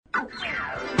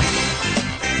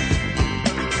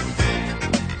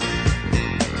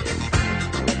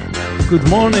Good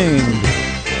morning.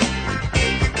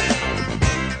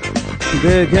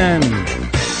 Today again,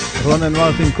 Ron and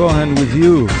Martin Cohen with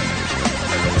you,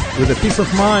 with a peace of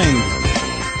mind,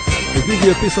 to give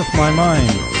you a piece of my mind.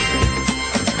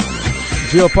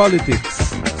 Geopolitics,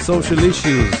 social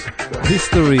issues,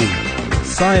 history,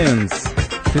 science,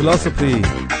 philosophy,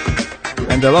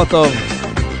 and a lot of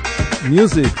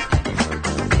music.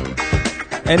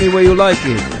 Any way you like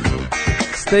it.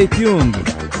 Stay tuned.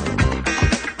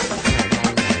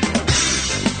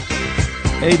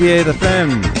 88 FM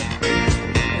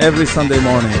every Sunday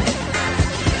morning.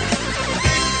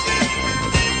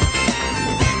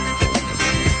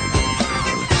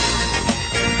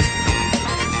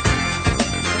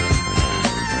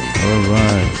 All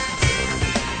right.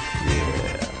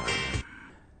 Yeah.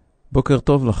 בוקר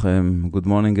טוב לכם. Good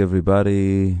morning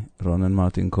everybody. Ron and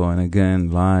Martin Cohen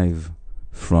again live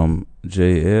from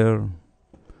Jair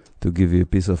to give you a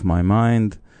piece of my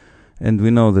mind. And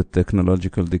we know that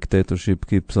technological dictatorship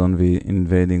keeps on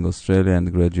invading Australia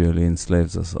and gradually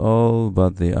enslaves us all,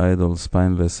 but the idle,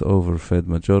 spineless, overfed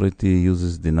majority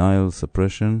uses denial,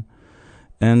 suppression,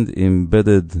 and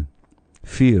embedded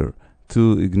fear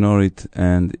to ignore it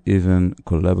and even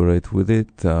collaborate with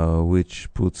it, which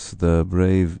puts the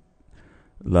brave,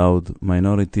 loud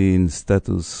minority in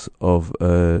status of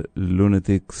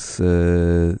lunatics,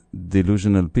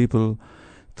 delusional people,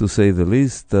 to say the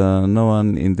least. No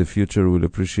one in the future will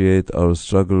appreciate our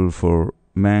struggle for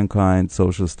mankind,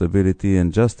 social stability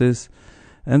and justice,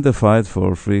 and the fight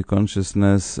for free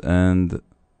consciousness and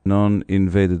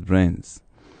non-invaded brains.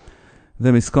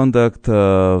 The misconduct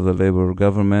of the Labour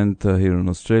government here in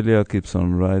Australia keeps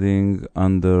on riding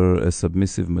under a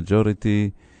submissive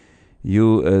majority. You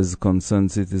as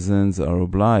concerned citizens are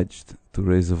obliged to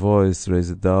raise a voice, raise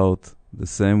a doubt, the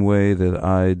same way that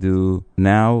I do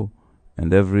now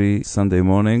and every Sunday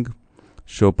morning.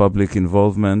 Show public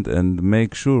involvement and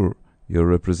make sure your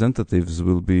representatives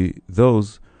will be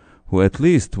those who at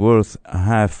least worth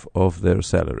half of their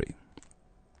salary.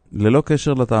 ללא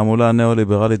קשר לתעמולה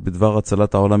הנאו-ליברלית בדבר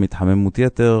הצלת העולם מתחממות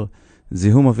יתר,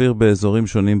 זיהום אוויר באזורים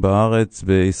שונים בארץ,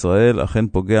 בישראל אכן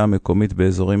פוגע מקומית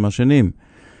באזורים השונים.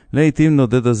 לעתים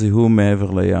נודד הזיהום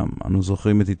מעבר לים. אנו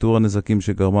זוכרים את איתור הנזקים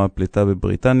שגרמה הפליטה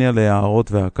בבריטניה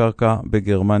ליערות והקרקע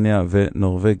בגרמניה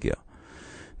ונורווגיה.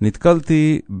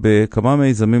 נתקלתי בכמה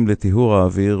מיזמים לטיהור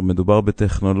האוויר. מדובר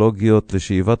בטכנולוגיות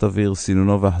לשאיבת אוויר,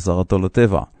 סינונו והחזרתו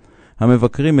לטבע.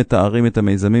 המבקרים מתארים את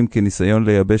המיזמים כניסיון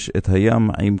לייבש את הים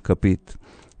עם כפית.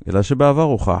 אלא שבעבר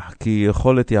הוכח כי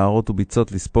יכולת יערות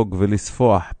וביצות לספוג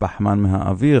ולספוח פחמן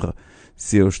מהאוויר,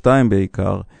 CO2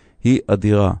 בעיקר, היא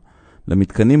אדירה.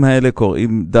 למתקנים האלה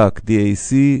קוראים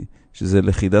DAC, שזה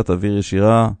לכידת אוויר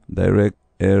ישירה,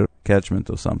 Direct Air Catchment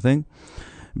or something.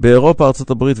 באירופה, ארצות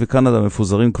הברית וקנדה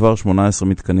מפוזרים כבר 18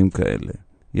 מתקנים כאלה.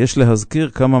 יש להזכיר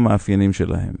כמה מאפיינים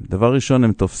שלהם. דבר ראשון,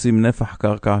 הם תופסים נפח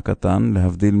קרקע קטן,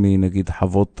 להבדיל מנגיד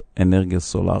חוות אנרגיה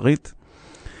סולארית.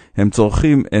 הם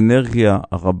צורכים אנרגיה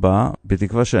רבה,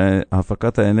 בתקווה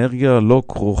שהפקת האנרגיה לא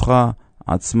כרוכה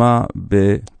עצמה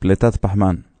בפלטת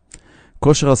פחמן.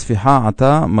 כושר הספיחה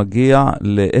עתה מגיע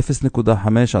ל-0.5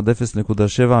 עד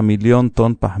 0.7 מיליון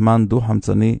טון פחמן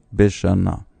דו-חמצני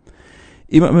בשנה.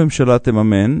 אם הממשלה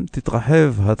תממן,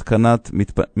 תתרחב התקנת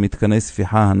מתקני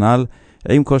ספיחה הנ"ל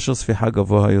עם כושר ספיחה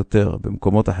גבוה יותר.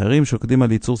 במקומות אחרים שוקדים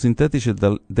על ייצור סינתטי של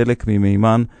דלק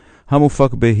ממימן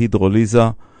המופק בהידרוליזה,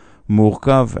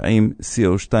 מורכב עם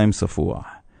CO2 ספוח.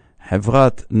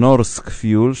 חברת נורסק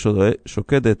פיול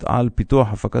שוקדת על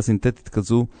פיתוח הפקה סינתטית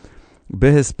כזו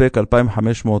בהספק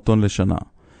 2,500 טון לשנה.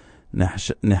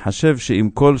 נחשב שאם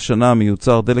כל שנה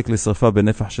מיוצר דלק לשרפה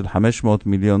בנפח של 500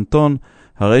 מיליון טון,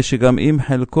 הרי שגם אם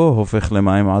חלקו הופך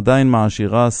למים, עדיין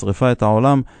מעשירה שרפה את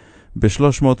העולם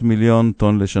ב-300 מיליון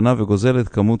טון לשנה וגוזלת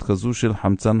כמות כזו של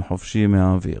חמצן חופשי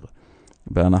מהאוויר.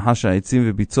 בהנחה שהעצים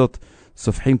וביצות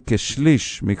סופחים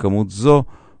כשליש מכמות זו,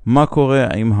 מה קורה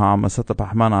עם העמסת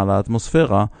הפחמן על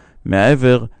האטמוספירה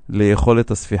מעבר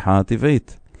ליכולת הספיחה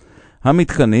הטבעית?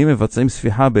 המתקנים מבצעים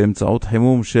ספיחה באמצעות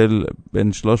חימום של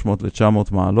בין 300 ל-900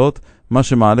 מעלות, מה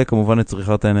שמעלה כמובן את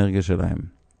צריכת האנרגיה שלהם.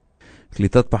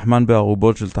 קליטת פחמן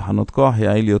בערובות של תחנות כוח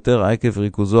יעיל יותר עקב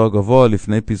ריכוזו הגבוה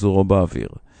לפני פיזורו באוויר.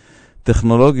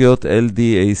 טכנולוגיות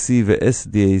LDAC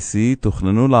ו-SDAC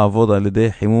תוכננו לעבוד על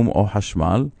ידי חימום או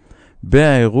חשמל,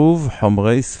 בעירוב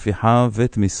חומרי ספיחה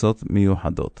ותמיסות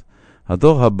מיוחדות.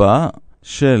 הדור הבא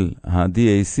של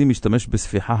ה-DAC משתמש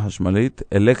בספיחה חשמלית,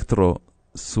 Electro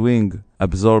Swing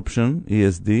Absorption,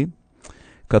 ESD,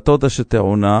 קתודה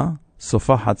שטעונה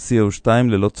סופחת CO2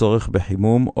 ללא צורך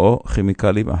בחימום או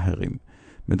כימיקלים אחרים.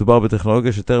 מדובר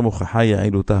בטכנולוגיה שטרם הוכחה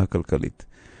יעילותה הכלכלית.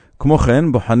 כמו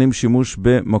כן, בוחנים שימוש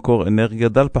במקור אנרגיה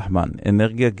דל פחמן,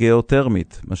 אנרגיה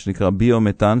גיאותרמית, מה שנקרא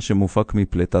ביומתן שמופק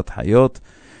מפלטת חיות,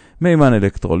 מימן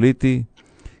אלקטרוליטי.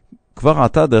 כבר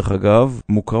עתה, דרך אגב,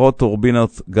 מוכרות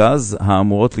טורבינות גז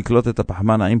האמורות לקלוט את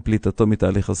הפחמן עם פליטתו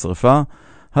מתהליך השריפה.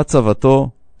 הצבתו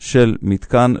של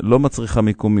מתקן לא מצריכה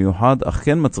מיקום מיוחד, אך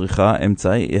כן מצריכה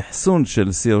אמצעי אחסון של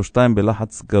CO2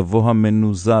 בלחץ גבוה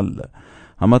מנוזל.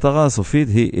 המטרה הסופית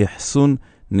היא אחסון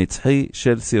נצחי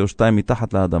של CO2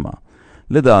 מתחת לאדמה.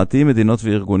 לדעתי, מדינות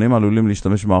וארגונים עלולים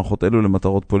להשתמש במערכות אלו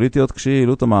למטרות פוליטיות,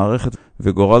 כשיעילות המערכת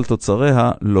וגורל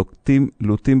תוצריה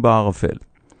לוטים בערפל.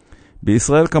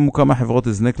 בישראל קמו כמה חברות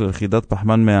הזנק ללכידת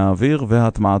פחמן מהאוויר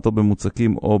והטמעתו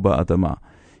במוצקים או באדמה.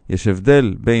 יש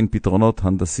הבדל בין פתרונות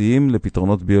הנדסיים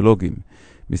לפתרונות ביולוגיים.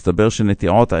 מסתבר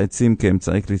שנטיעות העצים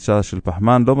כאמצעי קליטה של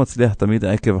פחמן לא מצליח תמיד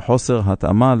עקב חוסר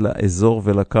התאמה לאזור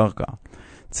ולקרקע.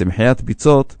 צמחיית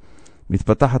ביצות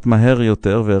מתפתחת מהר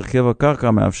יותר והרכב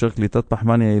הקרקע מאפשר קליטת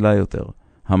פחמן יעילה יותר.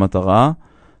 המטרה,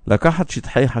 לקחת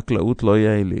שטחי חקלאות לא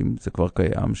יעילים, זה כבר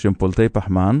קיים, שהם פולטי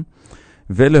פחמן,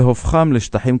 ולהופכם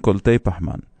לשטחים קולטי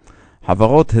פחמן.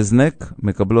 חברות הזנק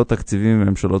מקבלות תקציבים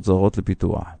מממשלות זרות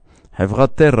לפיתוח.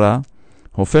 חברת טרה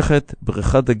הופכת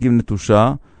בריכת דגים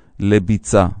נטושה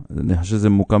לביצה, אני חושב שזה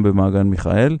מוקם במעגן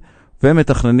מיכאל,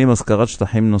 ומתכננים הזכרת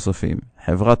שטחים נוספים.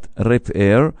 חברת רפ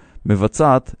אייר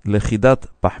מבצעת לכידת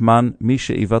פחמן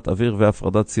משאיבת אוויר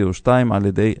והפרדת CO2 על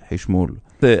ידי חשמול.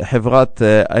 חברת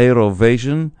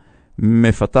אירו-וייז'ן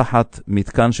מפתחת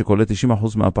מתקן שקולט 90%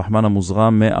 מהפחמן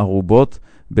המוזרם מערובות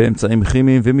באמצעים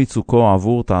כימיים ומיצוקו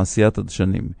עבור תעשיית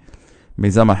הדשנים.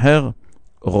 מיזם אחר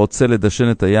רוצה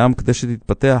לדשן את הים כדי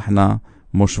שתתפתחנה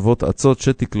מושבות עצות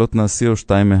שתקלוטנה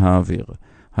CO2 מהאוויר.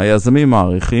 היזמים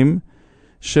מעריכים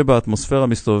שבאטמוספירה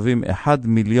מסתובבים 1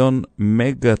 מיליון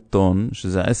מגטון,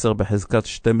 שזה 10 בחזקת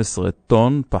 12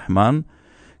 טון פחמן,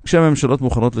 כשהממשלות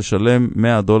מוכנות לשלם $100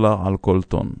 על כל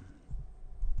טון.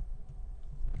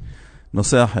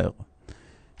 נושא אחר.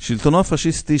 שלטונו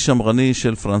הפשיסטי שמרני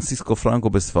של פרנסיסקו פרנקו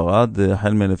בספרד,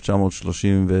 החל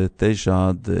מ-1939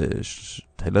 עד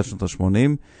תחילת שנות ה-80,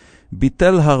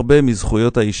 ביטל הרבה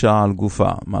מזכויות האישה על גופה.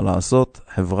 מה לעשות?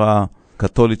 חברה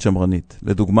קתולית שמרנית.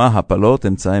 לדוגמה, הפלות,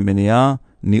 אמצעי מניעה,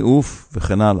 ניאוף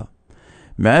וכן הלאה.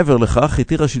 מעבר לכך,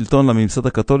 התיר השלטון לממסד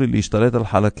הקתולי להשתלט על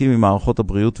חלקים ממערכות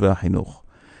הבריאות והחינוך.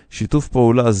 שיתוף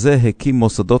פעולה זה הקים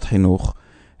מוסדות חינוך,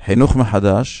 חינוך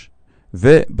מחדש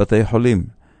ובתי חולים.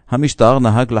 המשטר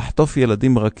נהג לחטוף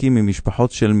ילדים רכים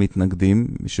ממשפחות של מתנגדים,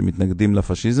 שמתנגדים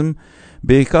לפשיזם,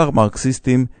 בעיקר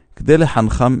מרקסיסטים, כדי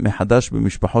לחנכם מחדש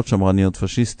במשפחות שמרניות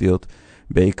פשיסטיות,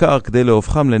 בעיקר כדי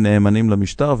להופכם לנאמנים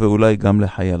למשטר ואולי גם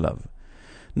לחייליו.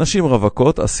 נשים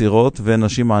רווקות, אסירות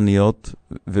ונשים עניות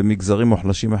ומגזרים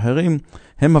מוחלשים אחרים,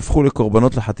 הם הפכו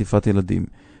לקורבנות לחטיפת ילדים.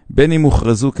 בין אם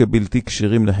הוכרזו כבלתי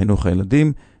קשירים לחינוך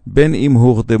הילדים, בין אם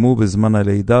הורדמו בזמן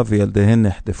הלידה וילדיהן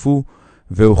נחטפו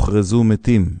והוכרזו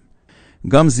מתים.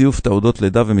 גם זיוף תעודות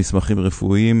לידה ומסמכים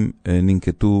רפואיים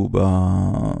ננקטו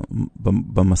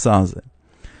במסע הזה.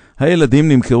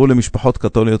 הילדים נמכרו למשפחות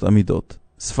קתוליות עמידות.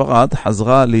 ספרד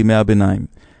חזרה לימי הביניים,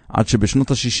 עד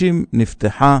שבשנות ה-60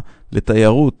 נפתחה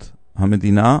לתיירות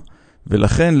המדינה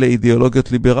ולכן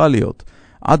לאידיאולוגיות ליברליות.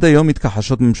 עד היום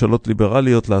מתכחשות ממשלות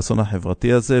ליברליות לאסון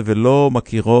החברתי הזה ולא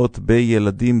מכירות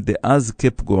בילדים דאז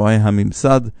כפגועי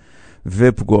הממסד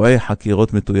ופגועי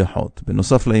חקירות מטויחות.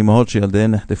 בנוסף לאימהות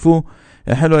שילדיהן נחטפו,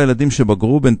 החלו הילדים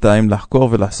שבגרו בינתיים לחקור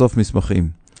ולחשוף מסמכים.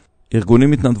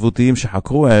 ארגונים התנדבותיים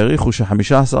שחקרו העריכו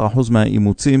ש15%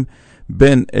 מהאימוצים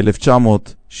בין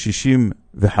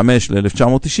 1965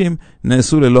 ל-1990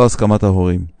 נעשו ללא הסכמת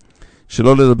ההורים.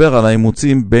 שלא לדבר על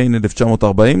האימוצים בין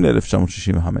 1940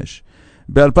 ל-1965.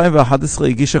 ב-2011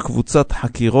 הגישה קבוצת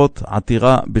חקירות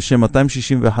עתירה בשם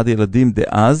 261 ילדים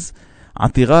דאז,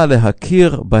 עתירה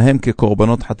להכיר בהם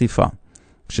כקורבנות חטיפה.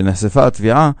 כשנחשפה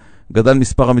התביעה, גדל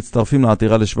מספר המצטרפים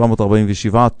לעתירה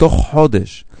ל-747 תוך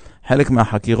חודש. חלק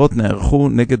מהחקירות נערכו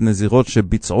נגד נזירות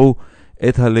שביצעו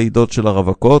את הלידות של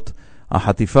הרווקות,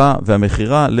 החטיפה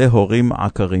והמחירה להורים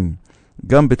עקרים.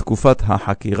 גם בתקופת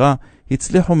החקירה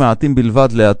הצליחו מעטים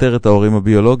בלבד לאתר את ההורים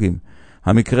הביולוגיים.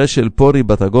 המקרה של פורי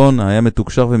בטגון היה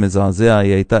מתוקשר ומזעזע.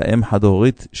 היא הייתה אם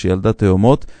חד-הורית שילדה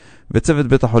תאומות, וצוות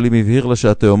בית החולים הבהיר לה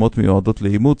שהתאומות מיועדות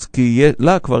לאימוץ, כי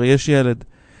לה כבר יש ילד.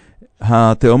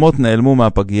 התאומות נעלמו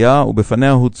מהפגייה,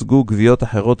 ובפניה הוצגו גוויות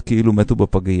אחרות כאילו מתו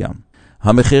בפגייה.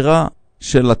 המחירה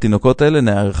של התינוקות האלה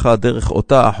נערכה דרך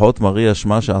אותה אחות, מריה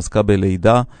שמה, שעסקה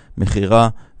בלידה, מחירה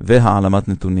והעלמת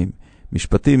נתונים.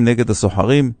 משפטים נגד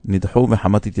הסוחרים נדחו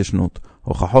מחמת התיישנות.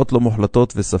 הוכחות לא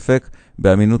מוחלטות וספק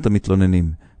באמינות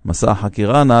המתלוננים. מסע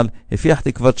החקירה הנ"ל הפיח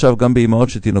תקוות שווא גם באימהות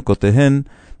שתינוקותיהן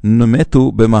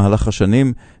מתו במהלך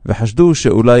השנים, וחשדו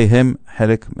שאולי הם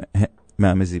חלק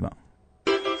מהמזימה.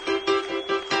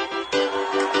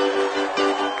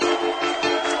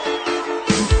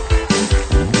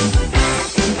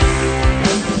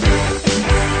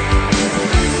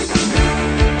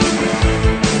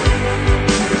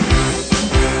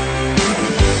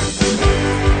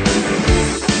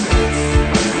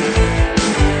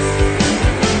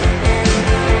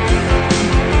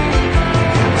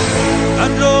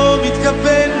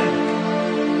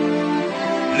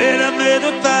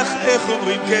 איך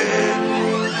אומרים כן,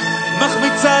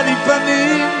 מחמיצה לי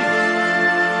פנים,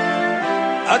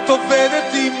 את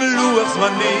עובדת עם לוח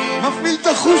זמנים, מפעיל את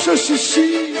החוש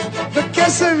השישי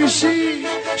בקסם אישי,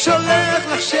 שולח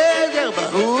לך שדר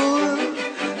בהול,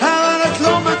 אבל את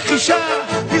לא מכחישה,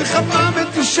 מלחמה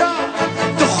מתישה,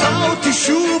 דוחה אותי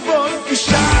שוב עוד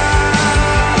אישה,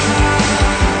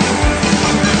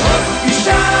 עוד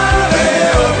אישה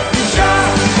ועוד אישה,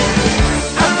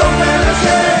 את אומרת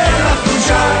שאין לך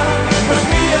תחושה,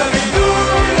 משמיע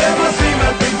ביטוי למעשים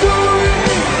על ביטוי,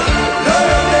 לא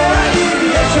יודע אם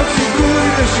יש עוד סיכוי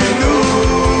לשינוי.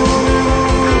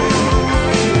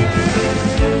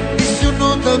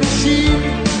 ניסיונות אנשים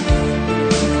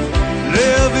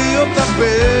להביא אותך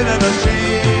בין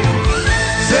אנשים,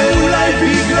 זה אולי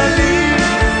בגללי,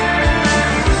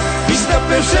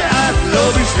 מסתבר שאת לא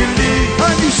בשבילי.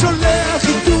 אני שולח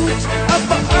עיתות,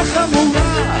 הבאה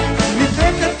חמורה,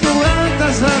 נדלקת תנועת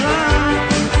הזהרה,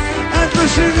 את לא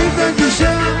שינית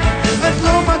הגישה, את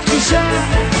לא מכחישה,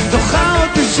 דוחה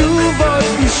אותי שוב עוד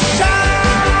אישה,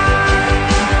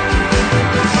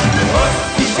 עוד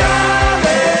אישה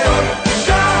ועוד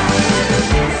אישה,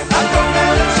 את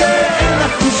אומרת שאין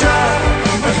לך תחושה,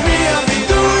 משמיע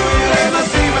ביטוי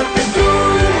למעשים על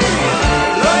ביטוי,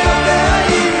 לא יודע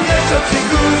אם יש עוד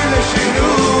סיכוי לשינוי.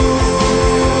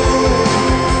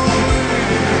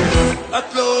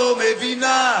 את לא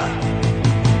מבינה,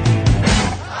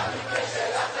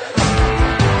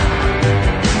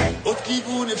 עוד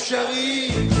כיוון אפשרי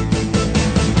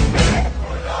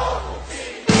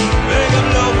וגם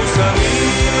לא מוסרי.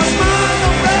 הזמן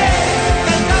עובר,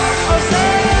 אתה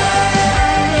חוזר,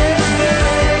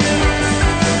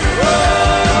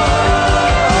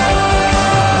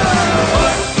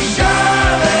 עוד אישה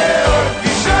ועוד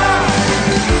אישה,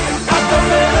 את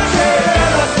אומרת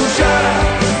שאין לך תחושה,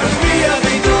 משמיע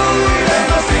ביטוי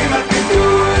למעשים על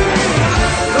ביטוי,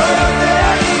 לא יודע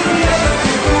אם יש לך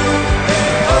סיכוי.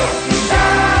 עוד אישה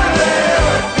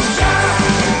ועוד אישה,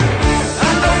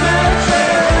 את אומרת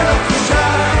שאין לך תחושה,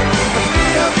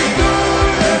 משמיע ביטוי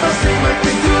למעשים על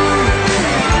ביטוי,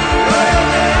 לא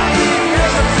יודע אם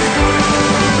יש לך סיכוי.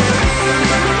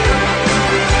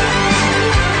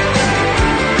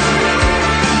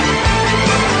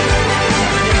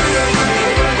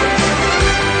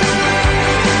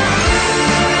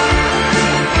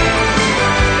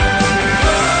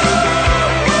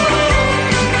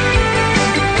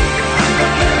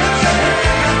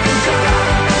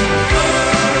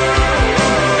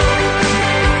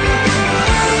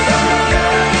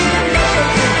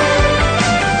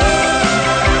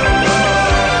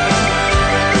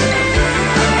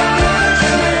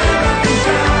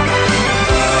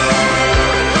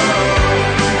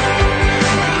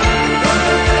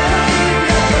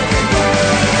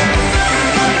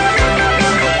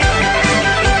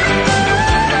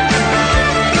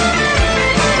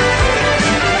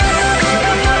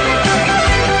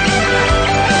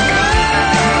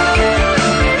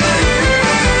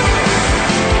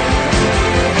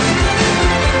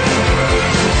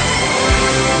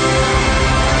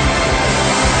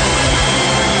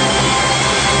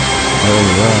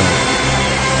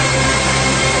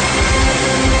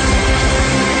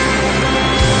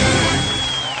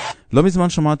 לא מזמן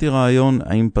שמעתי רעיון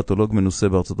עם פתולוג מנוסה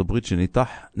בארצות הברית שניתח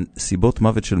סיבות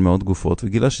מוות של מאות גופות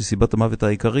וגילה שסיבת המוות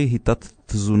העיקרי היא תת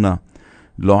תזונה,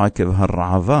 לא עקב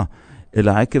הרעבה,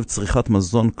 אלא עקב צריכת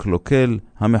מזון קלוקל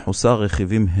המחוסר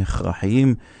רכיבים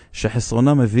הכרחיים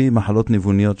שחסרונה מביא מחלות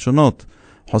ניווניות שונות,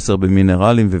 חוסר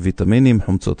במינרלים וויטמינים,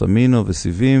 חומצות אמינו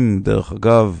וסיבים. דרך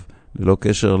אגב, ללא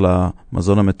קשר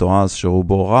למזון המתועש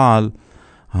שרובו רעל,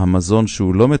 המזון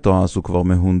שהוא לא מתועש הוא כבר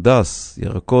מהונדס,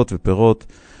 ירקות ופירות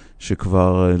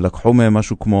שכבר לקחו מהם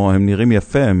משהו כמו, הם נראים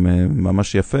יפה, הם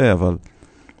ממש יפה, אבל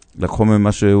לקחו מהם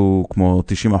משהו כמו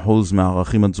 90%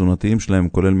 מהערכים התזונתיים שלהם,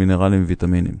 כולל מינרלים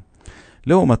וויטמינים.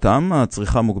 לעומתם,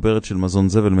 הצריכה המוגברת של מזון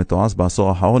זבל מתועש בעשור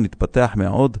האחרון התפתח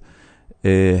מאוד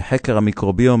חקר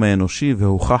המיקרוביום האנושי,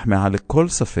 והוכח מעל לכל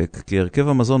ספק כי הרכב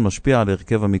המזון משפיע על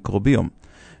הרכב המיקרוביום,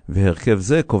 והרכב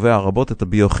זה קובע רבות את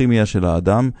הביוכימיה של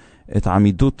האדם, את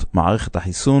עמידות מערכת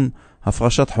החיסון,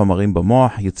 הפרשת חומרים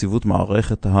במוח, יציבות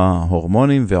מערכת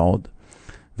ההורמונים ועוד.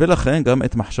 ולכן גם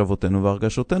את מחשבותינו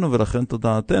והרגשותינו, ולכן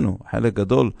תודעתנו. חלק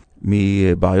גדול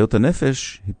מבעיות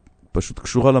הנפש היא פשוט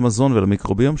קשורה למזון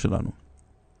ולמיקרוביום שלנו.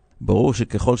 ברור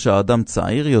שככל שהאדם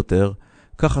צעיר יותר,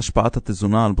 כך השפעת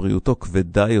התזונה על בריאותו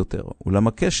כבדה יותר, אולם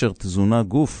הקשר תזונה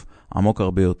גוף עמוק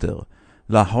הרבה יותר.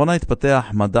 לאחרונה התפתח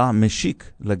מדע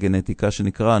משיק לגנטיקה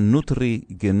שנקרא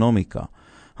נוטריגנומיקה.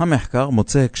 המחקר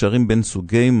מוצא הקשרים בין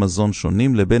סוגי מזון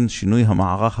שונים לבין שינוי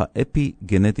המערך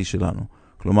האפי-גנטי שלנו.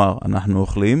 כלומר, אנחנו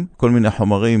אוכלים, כל מיני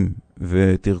חומרים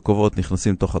ותרכובות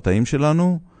נכנסים תוך התאים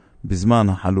שלנו, בזמן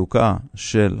החלוקה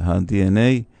של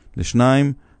ה-DNA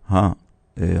לשניים,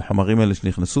 החומרים האלה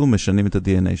שנכנסו משנים את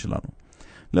ה-DNA שלנו.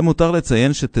 למותר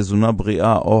לציין שתזונה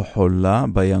בריאה או חולה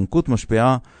בינקות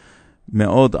משפיעה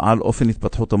מאוד על אופן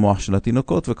התפתחות המוח של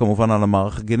התינוקות, וכמובן על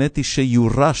המערך הגנטי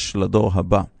שיורש לדור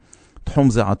הבא. תחום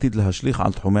זה עתיד להשליך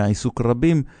על תחומי העיסוק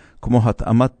רבים, כמו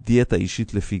התאמת דיאטה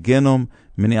אישית לפי גנום,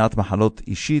 מניעת מחלות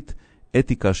אישית,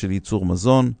 אתיקה של ייצור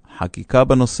מזון, חקיקה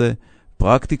בנושא,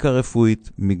 פרקטיקה רפואית,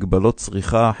 מגבלות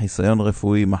צריכה, חיסיון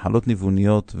רפואי, מחלות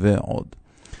ניווניות ועוד.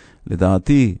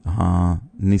 לדעתי,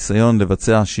 הניסיון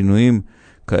לבצע שינויים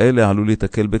כאלה עלול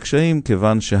להתקל בקשיים,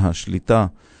 כיוון שהשליטה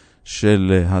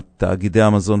של תאגידי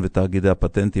המזון ותאגידי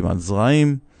הפטנטים על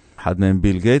זרעים, אחד מהם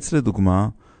ביל גייטס לדוגמה,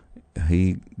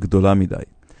 היא גדולה מדי.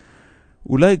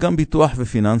 אולי גם ביטוח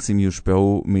ופיננסים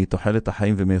יושפעו מתוחלת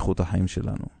החיים ומאיכות החיים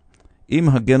שלנו. אם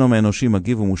הגנום האנושי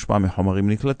מגיב ומושפע מחומרים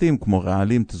נקלטים, כמו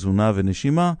רעלים, תזונה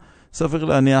ונשימה, סביר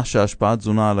להניח שהשפעת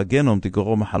תזונה על הגנום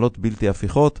תגרום מחלות בלתי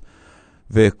הפיכות,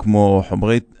 וכמו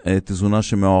חומרי תזונה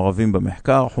שמעורבים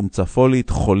במחקר, חומצה פולית,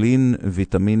 חולין,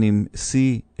 ויטמינים C,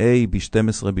 A,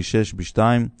 B12, B6, B2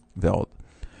 ועוד.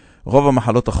 רוב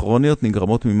המחלות הכרוניות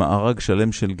נגרמות ממארג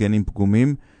שלם של גנים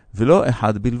פגומים, ולא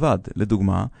אחד בלבד.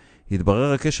 לדוגמה,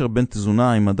 התברר הקשר בין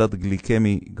תזונה עם מדד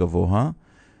גליקמי גבוה,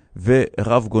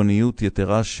 ורב גוניות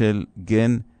יתרה של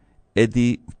גן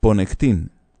אדיפונקטין,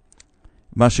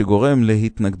 מה שגורם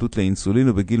להתנגדות לאינסולין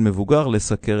ובגיל מבוגר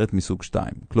לסכרת מסוג 2.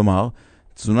 כלומר,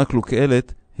 תזונה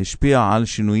קלוקלת השפיעה על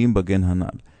שינויים בגן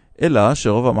הנ"ל. אלא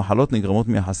שרוב המחלות נגרמות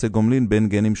מיחסי גומלין בין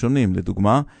גנים שונים.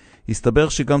 לדוגמה, הסתבר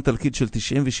שגם תלכיד של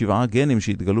 97 גנים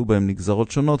שהתגלו בהם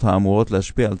נגזרות שונות האמורות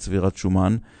להשפיע על צבירת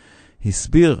שומן,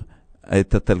 הסביר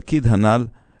את התלכיד הנ"ל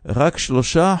רק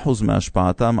 3%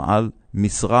 מהשפעתם על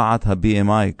מסרעת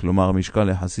ה-BMI, כלומר משקל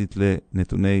יחסית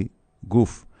לנתוני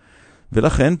גוף.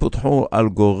 ולכן פותחו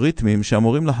אלגוריתמים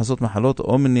שאמורים לחסות מחלות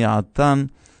או מניעתן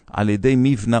על ידי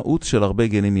מבנאות של הרבה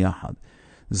גנים יחד.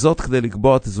 זאת כדי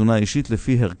לקבוע תזונה אישית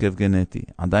לפי הרכב גנטי.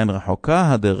 עדיין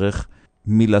רחוקה הדרך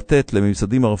מלתת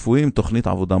לממסדים הרפואיים תוכנית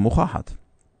עבודה מוכחת.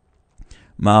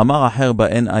 מאמר אחר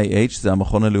ב-NIH, זה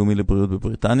המכון הלאומי לבריאות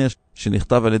בבריטניה,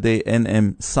 שנכתב על ידי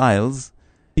NM סיילס,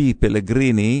 P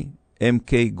פלגריני,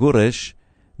 MK גורש,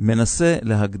 מנסה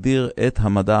להגדיר את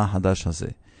המדע החדש הזה.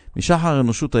 משחר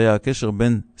האנושות היה הקשר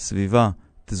בין סביבה,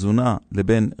 תזונה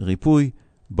לבין ריפוי,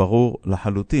 ברור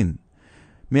לחלוטין.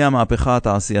 מהמהפכה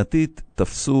התעשייתית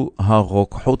תפסו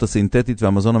הרוקחות הסינתטית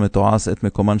והמזון המתועש את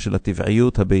מקומן של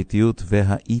הטבעיות, הביתיות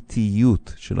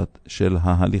והאיטיות של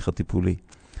ההליך הטיפולי.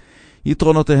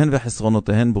 יתרונותיהן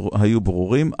וחסרונותיהן היו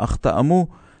ברורים, אך טעמו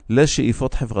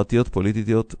לשאיפות חברתיות,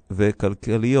 פוליטיות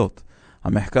וכלכליות.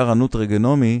 המחקר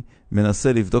הנוטריגנומי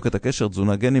מנסה לבדוק את הקשר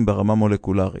תזונה גנים ברמה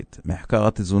מולקולרית. מחקר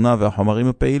התזונה והחומרים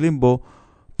הפעילים בו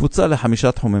פוצל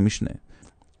ל5 תחומי משנה.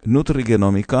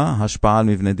 נוטריגנומיקה, השפעה על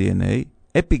מבנה DNA,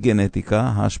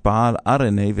 אפיגנטיקה, השפעה על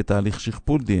RNA ותהליך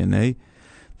שכפול DNA,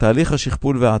 תהליך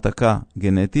השכפול והעתקה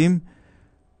גנטיים,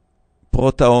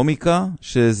 פרוטאומיקה,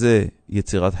 שזה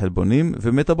יצירת חלבונים,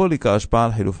 ומטאבוליקה, השפעה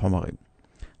על חילוף חומרים.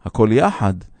 הכל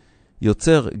יחד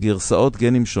יוצר גרסאות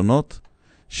גנים שונות,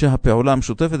 שהפעולה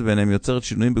המשותפת ביניהם יוצרת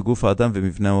שינויים בגוף האדם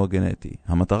ומבנהו הגנטי.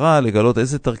 המטרה לגלות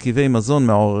איזה תרכיבי מזון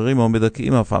מעוררים או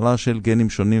מדכאים הפעלה של גנים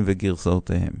שונים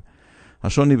וגרסאותיהם.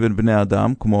 השוני בין בני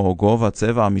אדם, כמו גובה,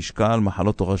 צבע, משקל,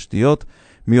 מחלות תורשתיות,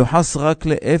 מיוחס רק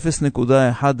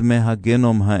ל-0.1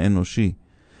 מהגנום האנושי.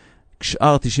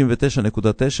 כשאר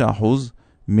 99.9%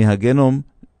 מהגנום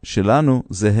שלנו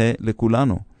זהה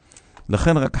לכולנו.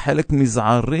 לכן רק חלק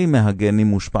מזערי מהגנים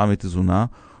מושפע מתזונה,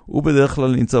 ובדרך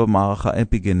כלל נמצא במערך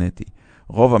האפיגנטי.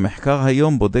 רוב המחקר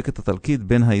היום בודק את התלכיד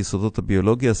בין היסודות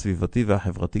הביולוגי, הסביבתי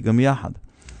והחברתי גם יחד.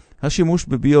 השימוש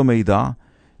בביומידע,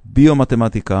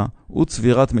 ביומתמטיקה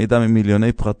וצבירת מידע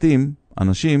ממיליוני פרטים,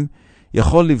 אנשים,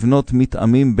 יכול לבנות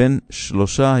מתאמים בין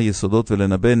 3 היסודות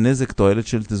ולנבא נזק תועלת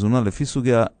של תזונה לפי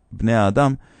סוגי בני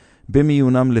האדם,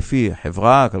 במיונם לפי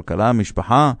חברה, כלכלה,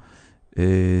 משפחה,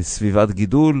 סביבת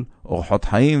גידול, אורחות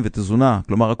חיים ותזונה.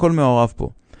 כלומר, הכל מעורב פה.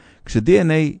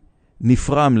 כש-DNA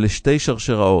נפרם לשתי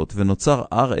שרשראות ונוצר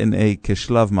RNA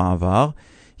כשלב מעבר,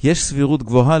 יש סבירות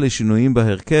גבוהה לשינויים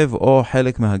בהרכב או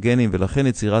חלק מהגנים, ולכן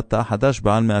יצירת תא חדש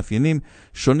בעל מאפיינים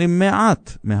שונים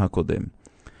מעט מהקודם.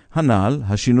 הנ"ל,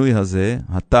 השינוי הזה,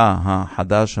 התא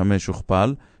החדש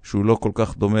המשוכפל, שהוא לא כל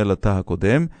כך דומה לתא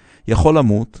הקודם, יכול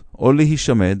למות או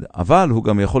להישמד, אבל הוא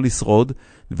גם יכול לשרוד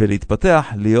ולהתפתח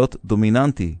להיות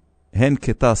דומיננטי, הן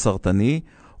כתא סרטני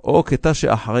או כתא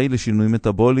שאחראי לשינוי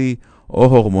מטאבולי או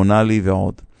הורמונלי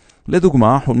ועוד.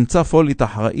 לדוגמה, חומצה פולית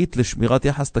אחראית לשמירת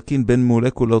יחס תקין בין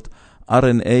מולקולות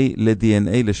RNA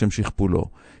ל-DNA לשם שכפולו.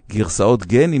 גרסאות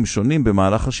גנים שונים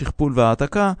במהלך השכפול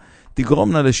והעתקה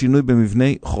תגרומנה לשינוי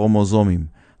במבני כרומוזומים.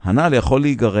 הנ"ל יכול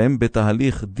להיגרם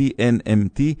בתהליך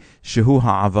DNMT, שהוא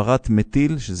העברת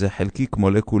מטיל, שזה חלקיק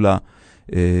מולקולה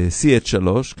CH3,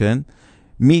 כן?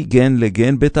 מגן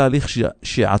לגן בתהליך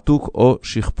שעתוק או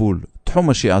שכפול. תחום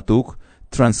השעתוק,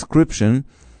 Transcription,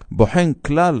 בוחן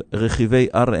כלל רכיבי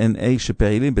RNA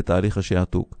שפעילים בתהליך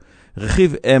השעתוק.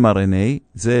 רכיב mRNA,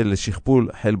 זה לשכפול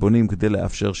חלבונים כדי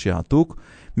לאפשר שעתוק,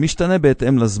 משתנה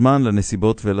בהתאם לזמן,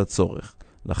 לנסיבות ולצורך.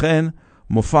 לכן,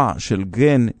 מופע של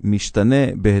גן משתנה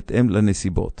בהתאם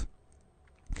לנסיבות.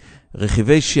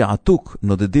 רכיבי שעתוק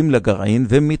נודדים לגרעין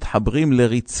ומתחברים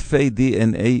לרצפי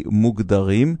DNA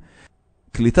מוגדרים.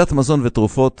 קליטת מזון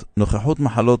ותרופות, נוכחות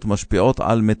מחלות משפיעות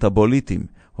על מטאבוליטים,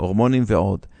 הורמונים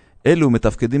ועוד. אלו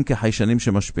מתפקדים כחיישנים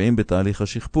שמשפיעים בתהליך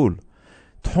השכפול.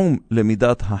 תחום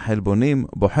למידת החלבונים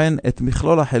בוחן את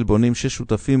מכלול החלבונים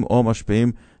ששותפים או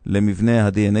משפיעים למבנה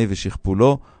ה-DNA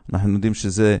ושכפולו. אנחנו יודעים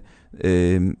שזה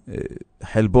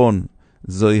חלבון,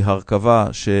 זוהי הרכבה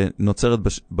שנוצרת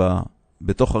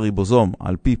בתוך הריבוזום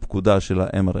על פי פקודה של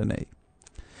ה-mRNA.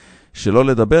 שלא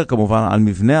לדבר כמובן על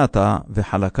מבנה התא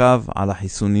וחלקיו, על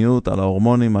החיסוניות, על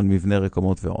ההורמונים, על מבנה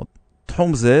רקמות ועוד.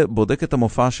 תחום זה בודק את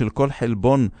המופע של כל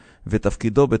חלבון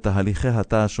ותפקידו בתהליכי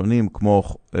התא השונים, כמו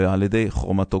על ידי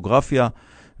כרומטוגרפיה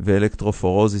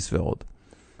ואלקטרופורוזיס ועוד.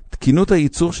 תקינות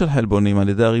הייצור של חלבונים על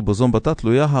ידי הריבוזום בתא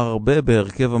תלויה הרבה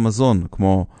בהרכב המזון,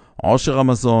 כמו עושר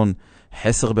המזון,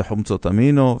 חסר בחומצות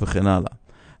אמינו וכן הלאה.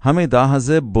 המידע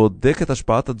הזה בודק את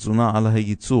השפעת התזונה על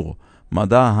הייצור.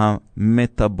 מדע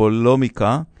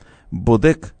המטאבולומיקה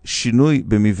בודק שינוי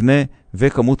במבנה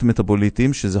וכמות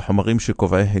מטאבוליטים, שזה חומרים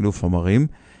שקובעי חילוף חומרים,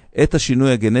 את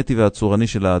השינוי הגנטי והצורני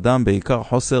של האדם, בעיקר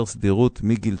חוסר סדירות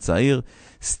מגיל צעיר,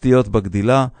 סטיות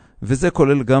בגדילה, וזה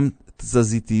כולל גם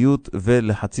תזזיתיות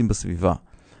ולחצים בסביבה.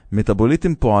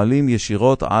 מטאבוליטים פועלים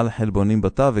ישירות על חלבונים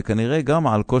בתא, וכנראה גם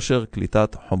על כושר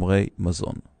קליטת חומרי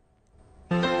מזון.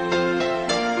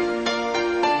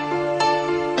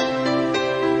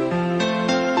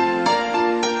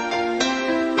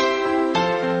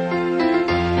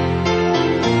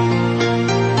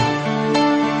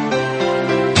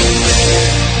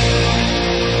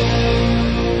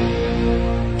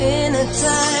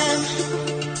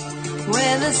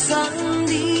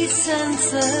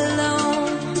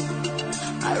 Alone,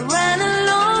 I ran a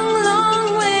long, long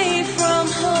way from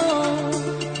home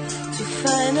to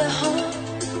find a home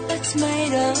that's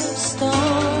made of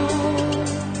stone.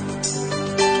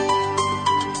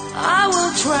 I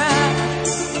will try,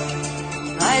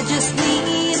 I just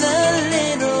need a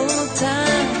little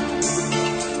time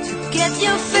to get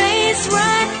your face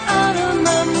right out of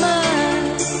my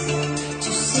mind,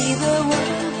 to see the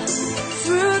world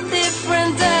through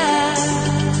different eyes.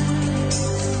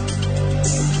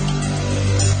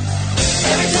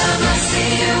 Every time I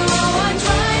see you, oh, I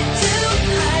try to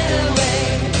hide away,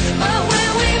 but when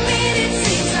we meet it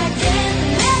seems I can't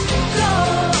let go.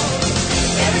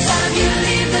 Every time you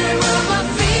leave the room I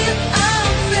feel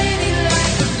I'm fading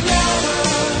like a flower.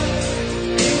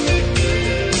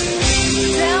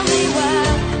 Tell me why,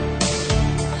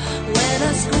 when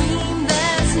I scream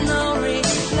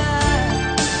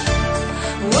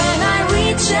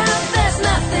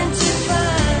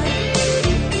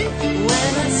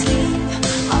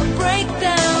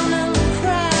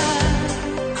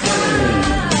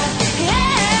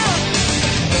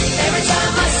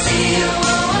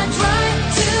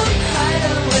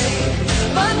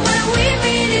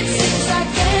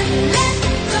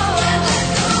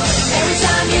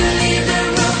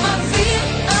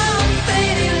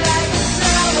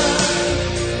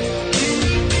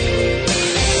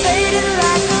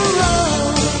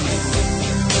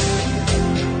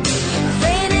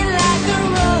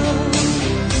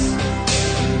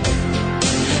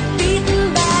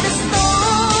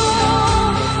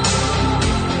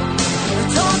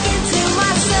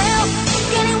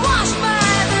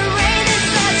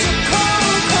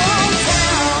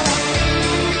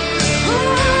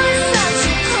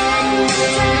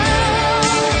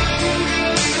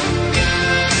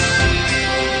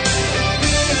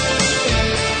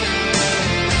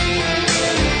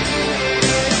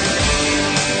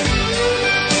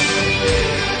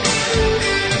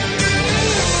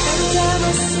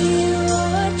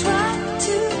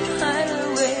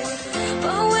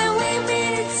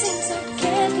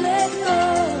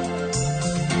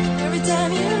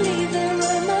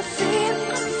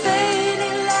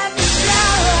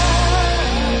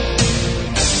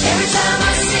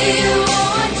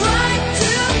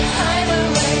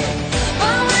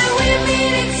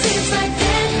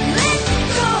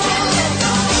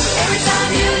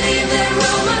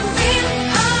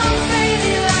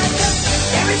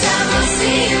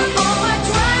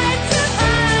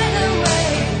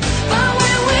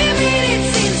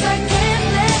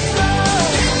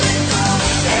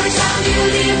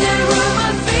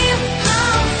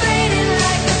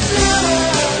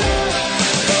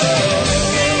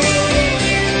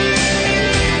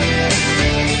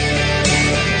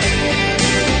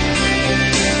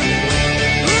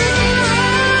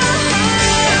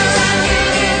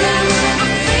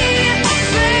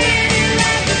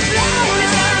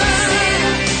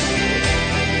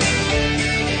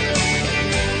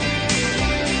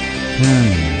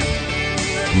כן,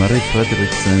 מרי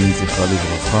פרדריקסן, זכרה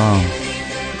לברכה,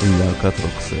 עם להקת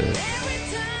רוקסט.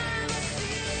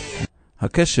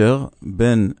 הקשר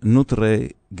בין נוטרי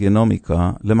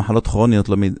גנומיקה למחלות כרוניות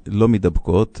לא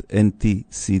מדבקות,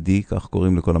 NTCD, כך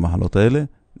קוראים לכל המחלות האלה,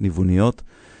 ניווניות,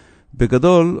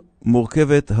 בגדול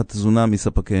מורכבת התזונה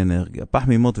מספקי אנרגיה,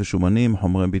 פחמימות ושומנים,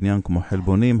 חומרי בניין כמו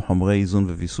חלבונים, חומרי איזון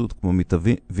וויסות כמו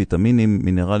ויטמינים,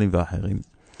 מינרלים ואחרים.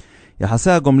 יחסי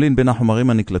הגומלין בין החומרים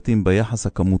הנקלטים ביחס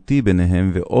הכמותי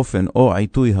ביניהם ואופן או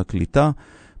עיתוי הקליטה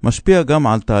משפיע גם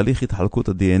על תהליך התחלקות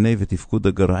ה-DNA ותפקוד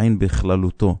הגרעין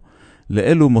בכללותו.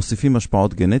 לאלו מוסיפים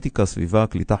השפעות גנטיקה, סביבה,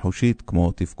 קליטה חושית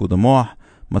כמו תפקוד המוח,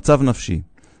 מצב נפשי.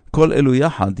 כל אלו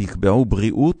יחד יקבעו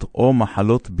בריאות או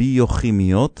מחלות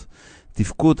ביוכימיות,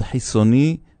 תפקוד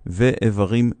חיסוני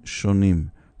ואיברים שונים.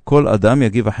 כל אדם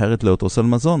יגיב אחרת לאותו סל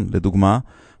מזון. לדוגמה,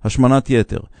 השמנת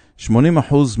יתר. 80%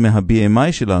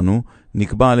 מה-BMI שלנו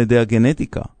נקבע על ידי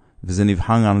הגנטיקה, וזה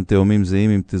נבחן על תאומים זהים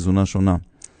עם תזונה שונה.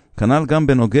 כנ"ל גם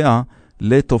בנוגע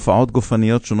לתופעות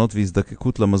גופניות שונות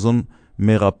והזדקקות למזון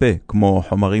מרפא, כמו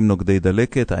חומרים נוגדי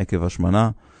דלקת עקב השמנה,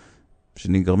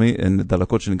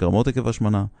 דלקות שנגרמות עקב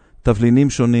השמנה, תבלינים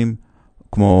שונים,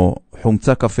 כמו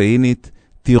חומצה קפאינית,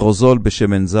 טירוזול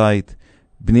בשמן זית.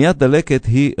 בניית דלקת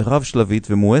היא רב שלבית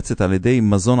ומואצת על ידי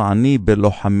מזון עני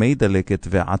בלוחמי דלקת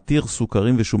ועתיר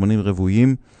סוכרים ושומנים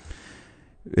רבויים,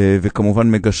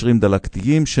 וכמובן מגשרים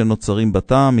דלקתיים שנוצרים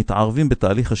בתא, מתערבים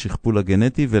בתהליך השכפול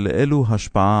הגנטי ולאלו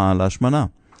השפעה על ההשמנה.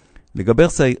 לגבי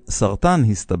סרטן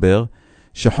הסתבר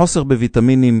שחוסר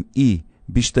בוויטמינים E,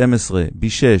 B12,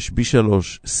 B6, B3,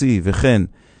 C וכן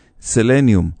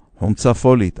סלניום, חומצה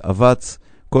פולית, אבץ,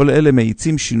 כל אלה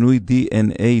מאיצים שינוי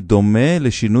DNA דומה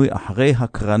לשינוי אחרי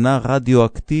הקרנה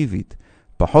רדיואקטיבית.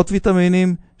 פחות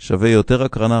ויטמינים שווה יותר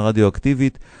הקרנה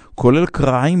רדיואקטיבית, כולל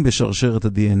קרעים בשרשרת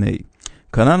ה-DNA.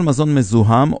 כנ"ל מזון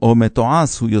מזוהם או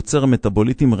מתועש הוא יוצר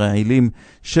מטאבוליטים רעילים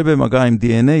שבמגע עם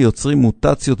DNA יוצרים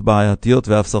מוטציות בעייתיות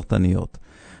ואף סרטניות.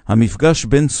 המפגש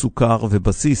בין סוכר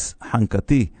ובסיס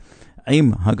חנקתי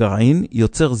עם הגרעין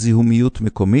יוצר זיהומיות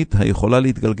מקומית היכולה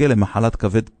להתגלגל למחלת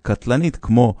כבד קטלנית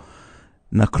כמו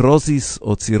נקרוזיס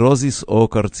או צירוזיס או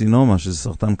קרצינומה, שזה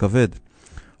סרטן כבד.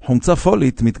 חומצה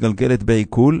פולית מתגלגלת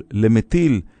בעיכול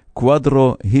למטיל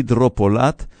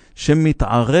קוואדרו-הידרופולט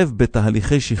שמתערב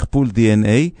בתהליכי שכפול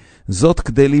DNA, זאת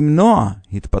כדי למנוע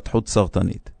התפתחות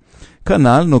סרטנית.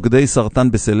 כנ"ל נוגדי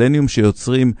סרטן בסלניום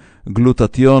שיוצרים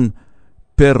גלוטטיון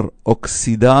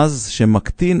פר-אוקסידז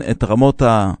שמקטין את רמות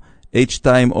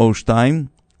ה-H2O2,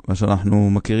 מה שאנחנו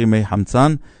מכירים מי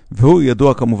חמצן, והוא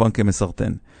ידוע כמובן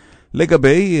כמסרטן.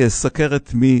 לגבי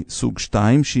סכרת מסוג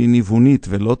 2 שהיא ניוונית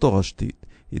ולא תורשתית,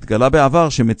 התגלה בעבר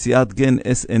שמציאת גן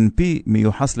SNP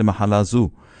מיוחס למחלה זו.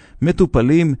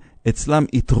 מטופלים אצלם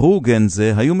איתרו גן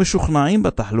זה היו משוכנעים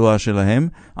בתחלואה שלהם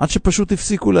עד שפשוט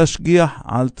הפסיקו להשגיח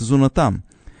על תזונתם.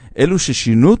 אלו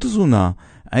ששינו תזונה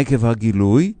עקב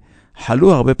הגילוי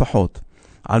חלו הרבה פחות.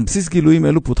 על בסיס גילויים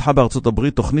אלו פותחה בארצות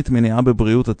הברית תוכנית מניעה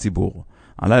בבריאות הציבור.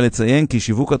 עליי לציין כי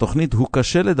שיווק התוכנית הוא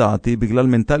קשה לדעתי בגלל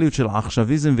מנטליות של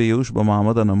עכשוויזם וייאוש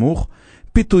במעמד הנמוך,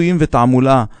 פיתויים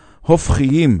ותעמולה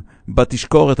הופכיים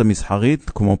בתשקורת המסחרית,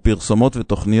 כמו פרסומות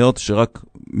ותוכניות שרק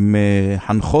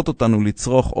מחנכות אותנו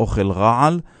לצרוך אוכל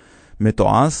רעל,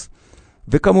 מתועש,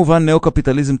 וכמובן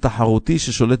נאו-קפיטליזם תחרותי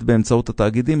ששולט באמצעות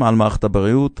התאגידים על מערכת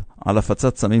הבריאות, על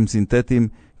הפצת סמים סינתטיים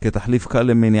כתחליף קל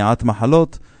למניעת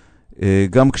מחלות,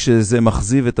 גם כשזה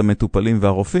מחזיב את המטופלים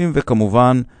והרופאים,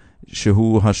 וכמובן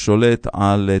שהוא השולט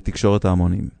על תקשורת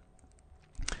ההמונים.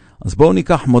 אז בואו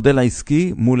ניקח מודל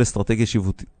העסקי מול אסטרטגיה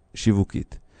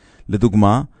שיווקית.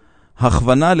 לדוגמה,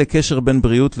 הכוונה לקשר בין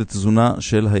בריאות לתזונה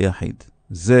של היחיד.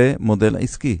 זה מודל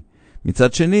העסקי.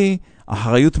 מצד שני,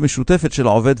 אחריות משותפת של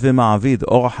עובד ומעביד,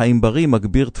 אורח חיים בריא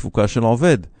מגביר תפוקה של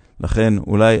עובד. לכן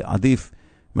אולי עדיף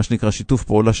מה שנקרא שיתוף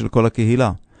פעולה של כל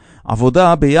הקהילה.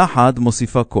 עבודה ביחד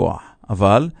מוסיפה כוח,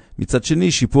 אבל מצד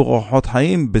שני שיפור אורחות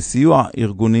חיים בסיוע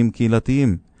ארגונים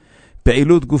קהילתיים.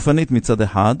 פעילות גופנית מצד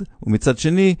אחד, ומצד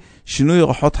שני שינוי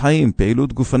אורחות חיים,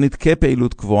 פעילות גופנית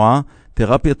כפעילות קבועה,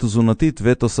 תרפיה תזונתית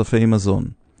ותוספי מזון.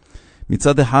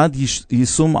 מצד אחד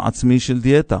יישום עצמי של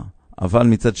דיאטה, אבל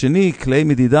מצד שני כלי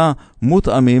מדידה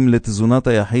מותאמים לתזונת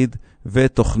היחיד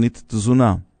ותוכנית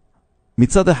תזונה.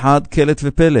 מצד אחד קלט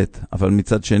ופלט, אבל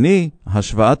מצד שני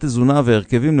השוואת תזונה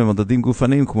והרכבים למדדים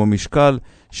גופניים כמו משקל,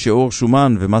 שיעור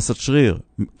שומן ומסת שריר.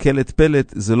 קלט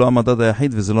פלט זה לא המדד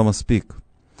היחיד וזה לא מספיק.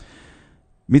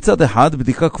 מצד אחד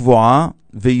בדיקה קבועה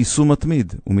ויישום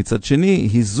מתמיד, ומצד שני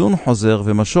היזון חוזר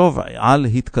ומשוב על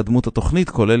התקדמות התוכנית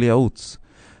כולל ייעוץ.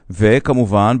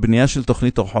 וכמובן בנייה של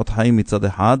תוכנית אורחות חיים מצד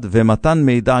אחד, ומתן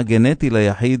מידע גנטי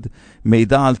ליחיד,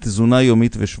 מידע על תזונה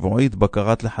יומית ושבועית,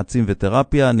 בקרת לחצים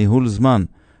ותרפיה, ניהול זמן,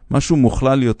 משהו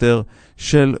מוכלל יותר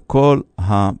של כל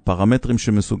הפרמטרים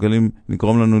שמסוגלים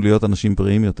לגרום לנו להיות אנשים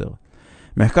בריאים יותר.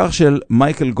 מחקר של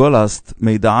מייקל גולסט,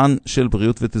 מידען של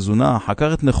בריאות ותזונה,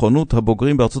 חקר את נכונות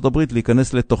הבוגרים בארצות הברית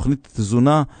להיכנס לתוכנית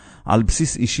תזונה על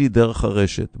בסיס אישי דרך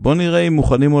הרשת. בואו נראה אם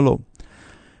מוכנים או לא.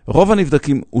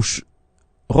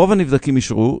 רוב הנבדקים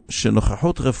אישרו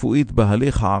שנוכחות רפואית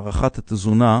בהליך הערכת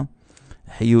התזונה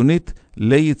חיונית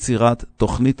ליצירת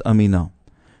תוכנית אמינה.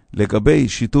 לגבי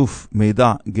שיתוף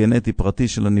מידע גנטי פרטי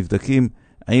של הנבדקים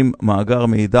עם מאגר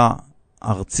מידע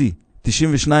ארצי, 92%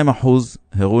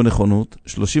 הראו נכונות,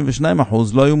 32%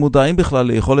 לא היו מודעים בכלל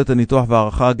ליכולת הניתוח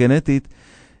והערכה הגנטית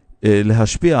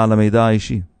להשפיע על המידע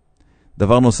האישי.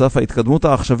 דבר נוסף, ההתקדמות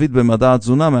העכשווית במדע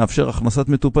התזונה מאפשר הכנסת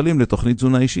מטופלים לתוכנית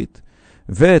תזונה אישית.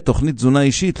 ותוכנית תזונה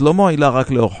אישית לא מועילה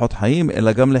רק לאורחות חיים,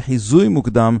 אלא גם לחיזוי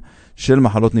מוקדם של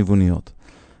מחלות ניווניות.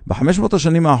 ב-500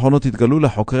 השנים האחרונות התגלו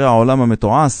לחוקרי העולם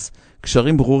המתועש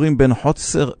קשרים ברורים בין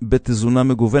חוסר בתזונה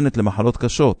מגוונת למחלות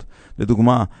קשות.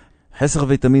 לדוגמה, חסר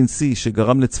ויטמין C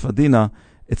שגרם לצפדינה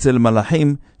אצל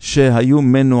מלאכים שהיו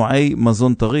מנועי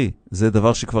מזון טרי. זה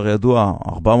דבר שכבר ידוע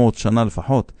 400 שנה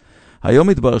לפחות. היום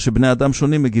מתברר שבני אדם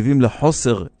שונים מגיבים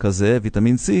לחוסר כזה,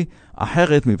 ויטמין C,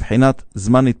 אחרת מבחינת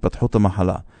זמן התפתחות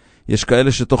המחלה. יש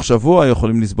כאלה שתוך שבוע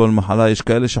יכולים לסבול מחלה, יש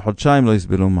כאלה שחודשיים לא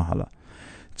יסבלו מחלה.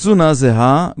 תזונה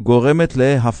זהה גורמת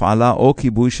להפעלה או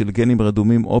כיבוי של גנים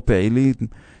רדומים או פעילים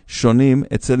שונים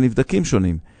אצל נבדקים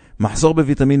שונים. מחסור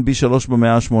בוויטמין B3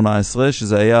 במאה ה-18,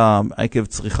 שזה היה עקב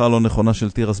צריכה לא נכונה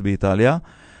של תירס באיטליה,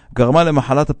 גרמה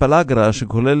למחלת הפלגרה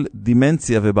שכולל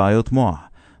דימנציה ובעיות מוח.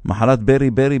 מחלת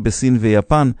ברי בסין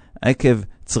ויפן עקב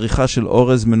צריכה של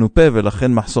אורז מנופה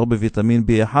ולכן מחסור בוויטמין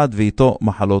B1 ואיתו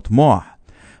מחלות מוח.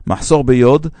 מחסור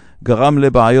ביוד גרם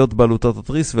לבעיות בלוטת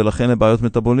התריס ולכן לבעיות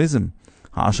מטאבוליזם.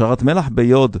 העשרת מלח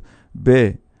ביוד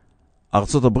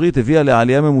בארצות הברית הביאה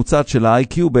לעלייה ממוצעת של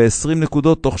ה-IQ ב-20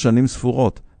 נקודות תוך שנים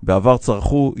ספורות. בעבר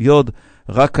צרכו יוד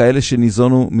רק כאלה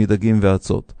שניזונו מדגים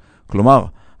ועצות. כלומר,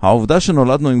 העובדה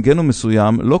שנולדנו עם גנום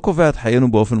מסוים לא קובע את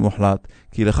חיינו באופן מוחלט,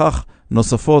 כי לכך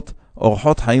נוספות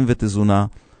אורחות חיים ותזונה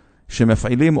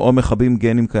שמפעילים או מחבים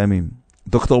גנים קיימים.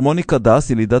 דוקטור מוניקה דס,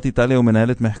 ילידת איטליה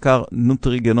ומנהלת מחקר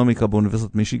נוטריגנומיקה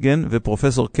באוניברסיטת מישיגן,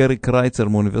 ופרופסור קרי קרייצר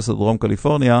מאוניברסיטת דרום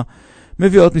קליפורניה,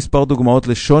 מביאות מספר דוגמאות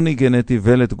לשוני גנטי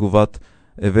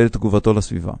ולתגובתו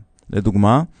לסביבה.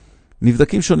 לדוגמה,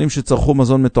 נבדקים שונים שצרכו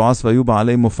מזון מתועש והיו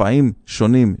בעלי מופעים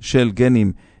שונים של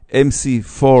גנים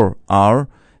MC4R,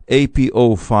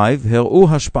 APO5, הראו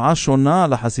השפעה שונה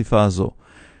על החשיפה הזו.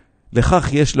 לכך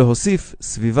יש להוסיף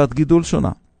סביבת גידול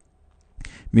שונה.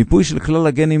 מיפוי של כלל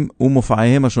הגנים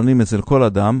ומופעיהם השונים אצל כל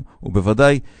אדם,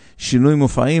 ובוודאי שינוי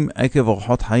מופעים עקב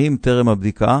אורחות חיים טרם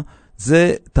הבדיקה,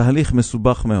 זה תהליך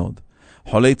מסובך מאוד.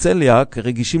 חולי צליאק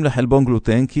רגישים לחלבון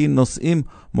גלוטן כי נושאים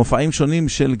מופעים שונים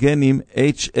של גנים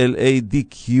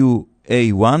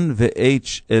HLA-DQA1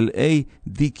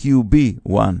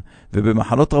 ו-HLA-DQB1,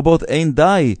 ובמחלות רבות אין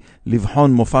די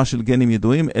לבחון מופע של גנים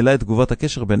ידועים, אלא את תגובת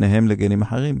הקשר ביניהם לגנים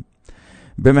אחרים.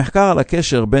 במחקר על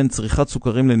הקשר בין צריכת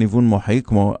סוכרים לניוון מוחי,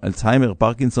 כמו אלצהיימר,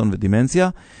 פרקינסון ודימנציה,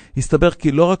 הסתבר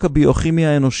כי לא רק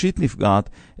הביוכימיה האנושית נפגעת,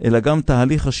 אלא גם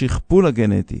תהליך השכפול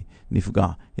הגנטי נפגע.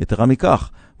 יתרה מכך,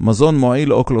 מזון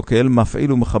מועיל או קלוקל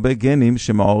מפעיל ומחבא גנים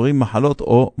שמעוררים מחלות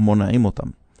או מונעים אותם.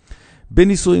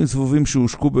 בניסויים סבובים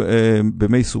שהושקו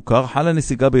במי סוכר, חלה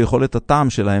נסיגה ביכולת הטעם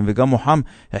שלהם, וגם מוחם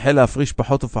החל להפריש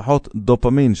פחות ופחות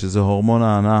דופמין, שזה הורמון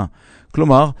ההנאה.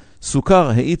 כלומר, סוכר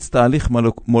האיץ תהליך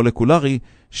מולקולרי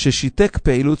ששיתק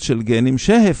פעילות של גנים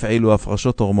שהפעילו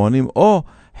הפרשות הורמונים או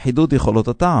חידוד יכולות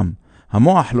הטעם.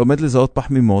 המוח לומד לזהות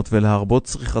פחמימות ולהרבות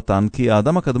צריכתן, כי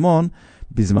האדם הקדמון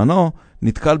בזמנו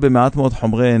נתקל במעט מאוד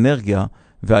חומרי אנרגיה,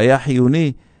 והיה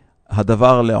חיוני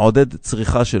הדבר לעודד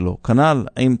צריכה שלו, כנ"ל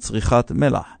עם צריכת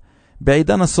מלח.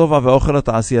 בעידן הסובה והאוכל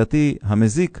התעשייתי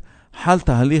המזיק, חל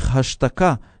תהליך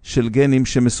השתקה של גנים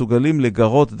שמסוגלים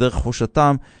לגרות דרך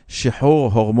חושתם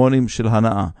שחרור הורמונים של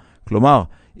הנאה. כלומר,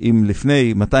 אם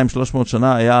לפני 200-300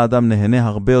 שנה היה האדם נהנה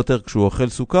הרבה יותר כשהוא אוכל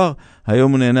סוכר,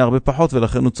 היום הוא נהנה הרבה פחות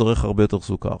ולכן הוא צורך הרבה יותר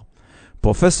סוכר.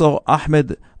 פרופסור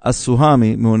אחמד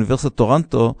אסוהמי מאוניברסיטת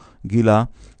טורנטו גילה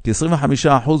כי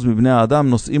 25% מבני האדם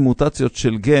נושאים מוטציות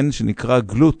של גן שנקרא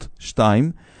גלוט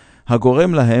 2,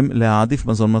 הגורם להם להעדיף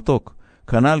מזון מתוק.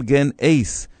 כנ"ל גן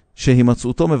אייס,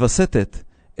 שהימצאותו מבסטת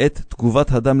את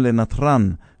תגובת הדם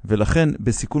לנטרן, ולכן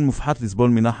בסיכון מופחת לסבול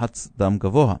מנחץ דם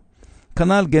גבוה.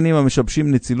 כנ"ל גנים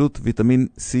המשבשים נצילות ויטמין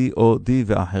C או D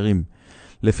ואחרים.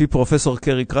 לפי פרופסור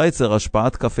קרי קרייצר,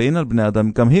 השפעת קפאין על בני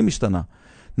אדם גם היא משתנה.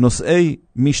 נושאי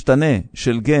משתנה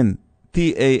של גן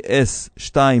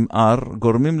TAS2R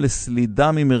גורמים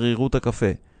לסלידה ממרירות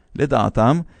הקפה.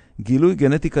 לדעתם, גילוי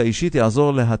גנטיקה אישית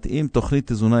יעזור להתאים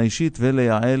תוכנית תזונה אישית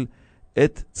ולייעל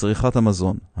את צריכת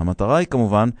המזון. המטרה היא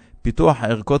כמובן פיתוח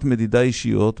ערכות מדידה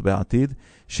אישיות בעתיד,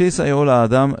 שיסייעו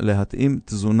לאדם להתאים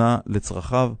תזונה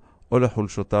לצרכיו או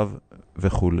לחולשותיו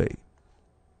וכו'.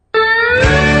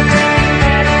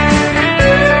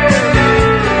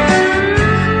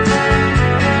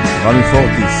 רמי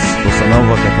פורטיס,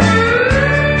 בוסנובה קטן.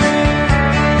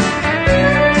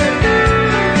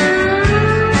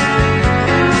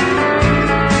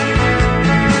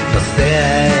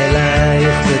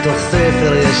 בתוך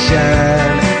ספר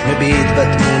ישן, מביט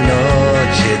בתמונות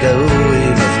שדהו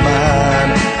עם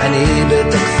הזמן. אני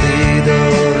בטוקסידו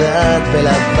ואת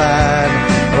בלבן,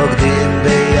 רוקדים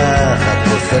ביחד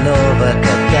בוסנובה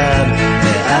קטן.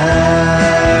 ואת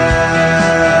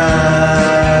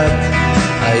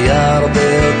היה הרבה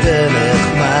יותר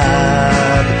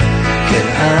נחמד, כן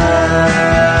אז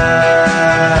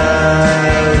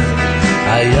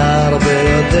היה הרבה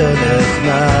יותר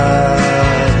נחמד.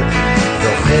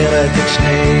 זוכרת את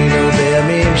שנינו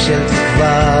בימים של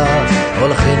תקווה,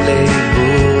 הולכים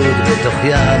לאיבוד בתוך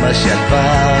ים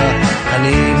השלווה.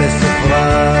 אני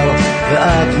מסוחרר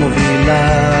ואת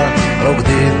מובילה,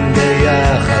 רוקדים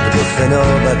ביחד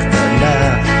בוסנובה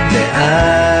קטנה. לאט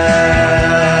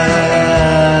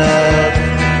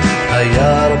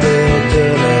היה הרבה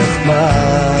יותר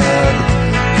נחמד,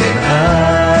 כן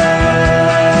אז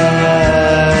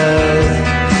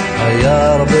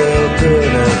היה הרבה יותר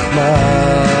נחמד.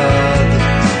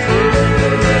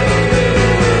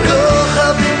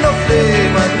 כוכבים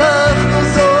נופלים, אנחנו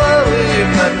זוהרים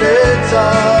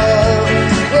לנצח.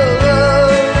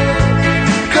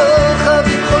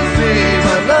 כוכבים חולפים,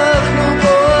 אנחנו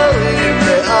בוערים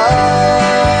לאט.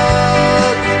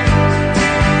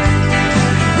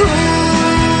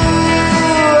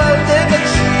 אל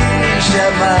תבקשי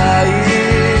שמיים,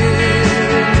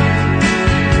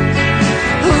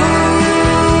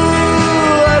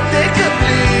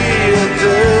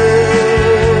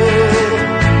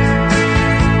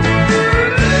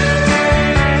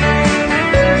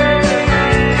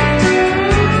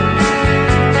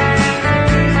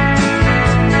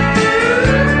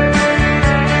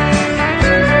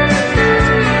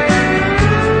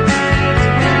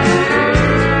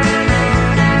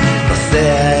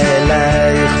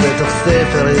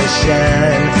 ספר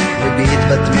ישן, מביט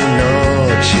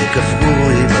בתמונות שקפאו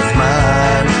עם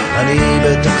הזמן. אני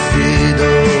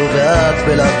בטוקסידו ואת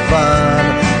בלבן,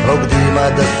 רוקדים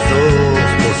עד הסוף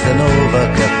בוסנובה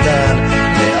קטן.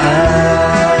 לאט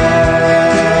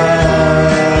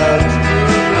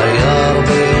היה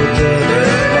הרבה יותר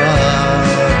נחמד,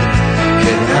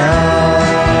 כן אז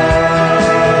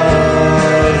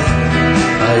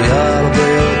היה הרבה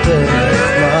יותר נחמד.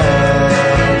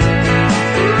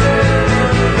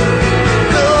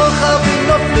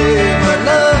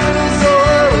 אנחנו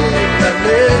זוהרים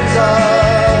לנצח.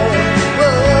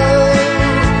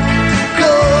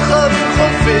 כוכבים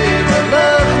חולפים,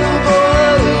 אנחנו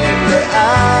בוערים לאט.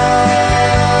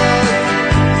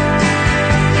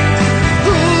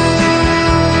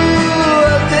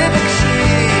 אל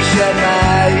תבקשי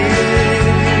שמיים,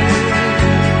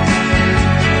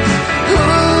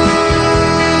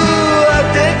 אל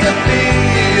תקבלי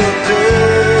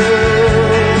יותר.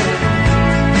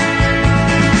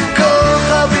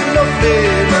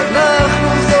 אנחנו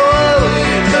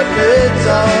זוהרים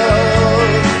לנצח.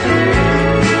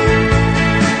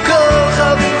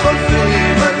 כוכבים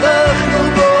חולפים, אנחנו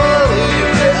בוערים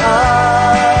לאט.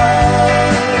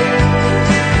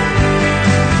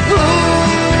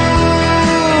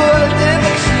 אל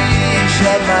תבקשי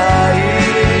שמיים,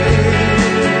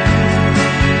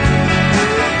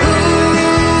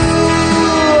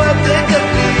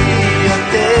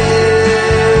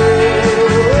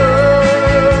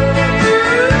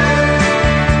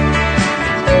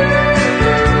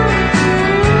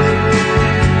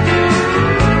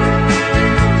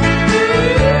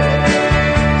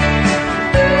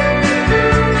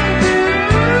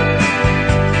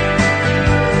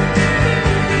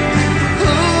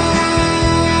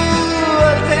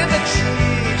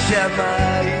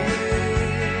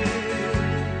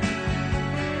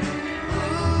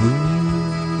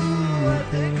 אל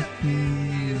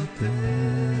תקבלי יותר.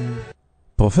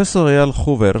 פרופסור אייל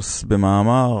חוברס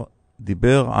במאמר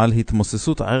דיבר על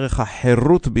התמוססות ערך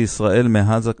החירות בישראל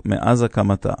מאז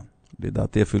הקמתה,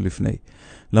 לדעתי אפילו לפני.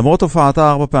 למרות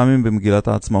הופעתה 4 פעמים במגילת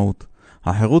העצמאות,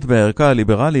 החירות בערכה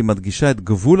הליברלי מדגישה את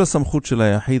גבול הסמכות של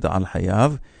היחיד על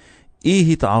חייו,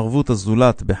 אי התערבות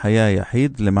הזולת בחיי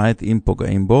היחיד למעט אם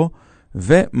פוגעים בו,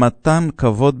 ומתן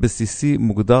כבוד בסיסי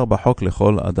מוגדר בחוק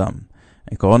לכל אדם.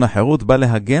 עקרון החירות בא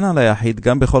להגן על היחיד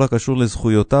גם בכל הקשור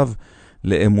לזכויותיו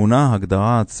לאמונה,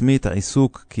 הגדרה עצמית,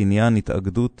 עיסוק, קניין,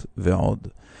 התאגדות ועוד.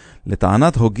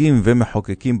 לטענת הוגים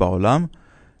ומחוקקים בעולם,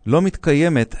 לא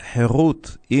מתקיימת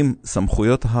חירות אם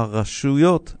סמכויות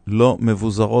הרשויות לא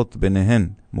מבוזרות ביניהן,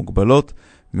 מוגבלות,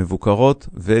 מבוקרות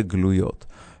וגלויות.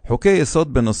 חוקי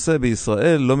יסוד בנושא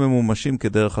בישראל לא ממומשים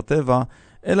כדרך הטבע,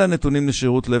 אלא נתונים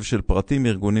לשירות לב של פרטים,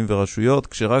 ארגונים ורשויות,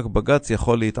 כשרק בג"ץ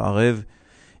יכול להתערב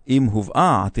אם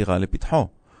הובאה עתירה לפתחו.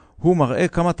 הוא מראה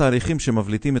כמה תהליכים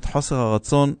שמבליטים את חוסר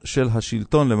הרצון של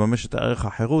השלטון לממש את ערך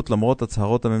החירות למרות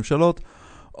הצהרות הממשלות,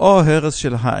 או הרס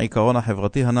של העיקרון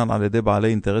החברתי הנ"ל על ידי בעלי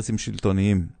אינטרסים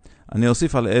שלטוניים. אני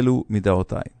אוסיף על אלו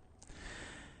מדעותיי.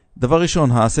 דבר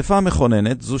ראשון, האספה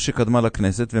המכוננת, זו שקדמה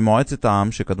לכנסת, ומועצת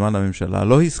העם שקדמה לממשלה,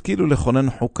 לא השכילו לכונן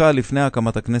חוקה לפני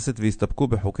הקמת הכנסת והסתפקו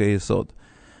בחוקי יסוד.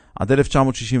 עד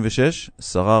 1966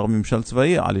 שרר ממשל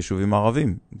צבאי על יישובים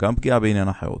ערבים, גם פגיעה בעניין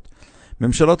החירות.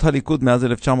 ממשלות הליכוד מאז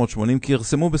 1980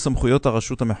 כרסמו בסמכויות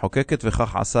הרשות המחוקקת,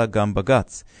 וכך עשה גם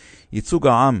בג"ץ. ייצוג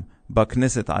העם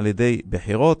בכנסת על ידי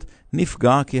בחירות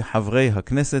נפגע כי חברי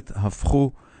הכנסת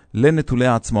הפכו לנטולי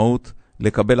עצמאות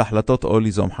לקבל החלטות או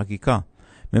ליזום חקיקה.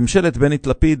 ממשלת בנט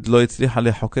לפיד לא הצליחה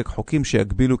לחוקק חוקים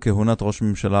שיגבילו כהונת ראש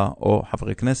ממשלה או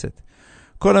חברי כנסת.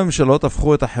 כל הממשלות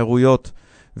הפכו את החירויות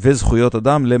וזכויות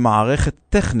אדם למערכת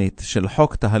טכנית של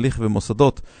חוק, תהליך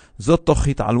ומוסדות, זאת תוך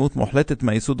התעלמות מוחלטת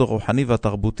מהיסוד הרוחני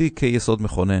והתרבותי כיסוד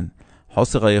מכונן.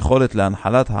 חוסר היכולת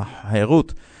להנחלת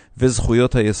החירות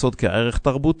וזכויות היסוד כערך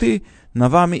תרבותי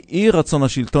נבע מאי רצון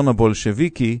השלטון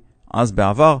הבולשביקי, אז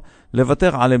בעבר,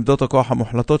 לוותר על עמדות הכוח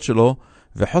המוחלטות שלו,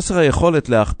 וחוסר היכולת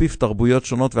להכפיף תרבויות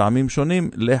שונות ועמים שונים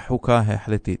לחוקה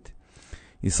החלטית.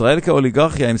 ישראל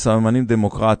כאוליגרכיה עם סממנים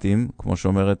דמוקרטיים, כמו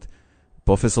שאומרת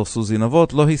פרופסור סוזי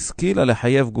נבות, לא השכילה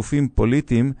לחייב גופים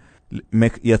פוליטיים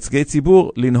מייצגי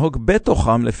ציבור לנהוג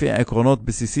בתוכם לפי העקרונות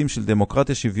בסיסים של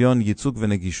דמוקרטיה, שוויון, ייצוג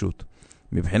ונגישות.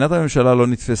 מבחינת הממשלה לא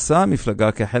נתפסה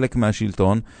המפלגה כחלק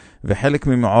מהשלטון וחלק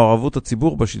ממעורבות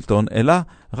הציבור בשלטון, אלא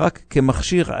רק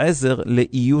כמכשיר עזר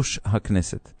לאיוש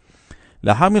הכנסת.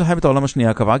 לאחר מלחמת העולם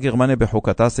השנייה קבעה גרמניה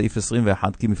בחוקתה סעיף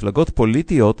 21 כי מפלגות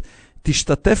פוליטיות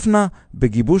תשתתפנה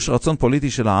בגיבוש רצון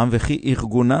פוליטי של העם, וכי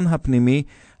ארגונן הפנימי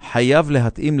חייב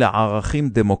להתאים לערכים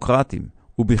דמוקרטיים,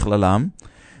 ובכללם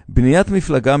בניית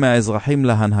מפלגה מהאזרחים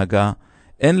להנהגה,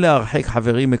 אין להרחק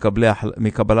חברים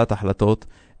מקבלת החלטות,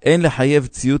 אין לחייב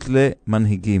ציות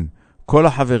למנהיגים, כל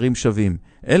החברים שווים.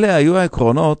 אלה היו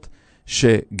העקרונות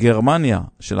שגרמניה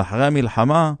של אחרי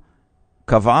המלחמה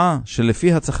קבעה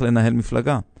שלפיה צריך לנהל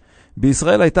מפלגה.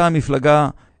 בישראל הייתה המפלגה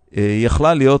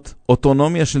יכלה להיות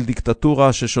אוטונומיה של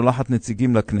דיקטטורה ששולחת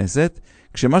נציגים לכנסת,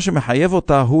 כשמה שמחייב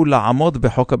אותה הוא לעמוד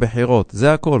בחוק הבחירות,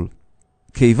 זה הכל.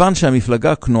 כיוון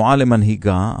שהמפלגה כנועה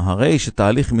למנהיגה, הרי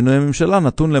שתהליך מינוי הממשלה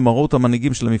נתון למרות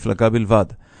המנהיגים של המפלגה בלבד.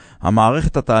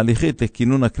 המערכת התהליכית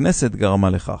לכינון הכנסת גרמה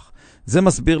לכך. זה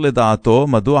מסביר לדעתו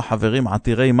מדוע חברים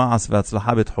עתירי מעש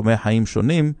והצלחה בתחומי חיים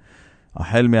שונים,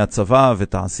 החל מהצבא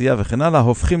ותעשייה וכן הלאה,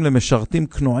 הופכים למשרתים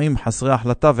כנועים חסרי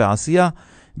החלטה ועשייה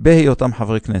בהיותם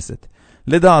חברי כנסת.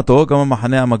 לדעתו, גם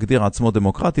המחנה המגדיר עצמו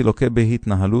דמוקרטי לוקה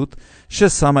בהתנהלות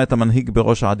ששמה את המנהיג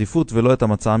בראש העדיפות ולא את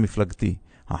המצע המפלגתי,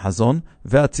 החזון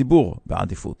והציבור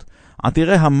בעדיפות.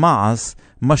 עתירי המעש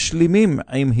משלימים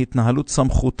עם התנהלות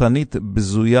סמכותנית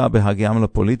בזויה בהגיעם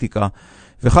לפוליטיקה,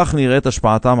 וכך נראית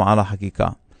השפעתם על החקיקה.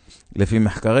 לפי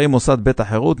מחקרי מוסד בית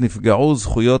החירות נפגעו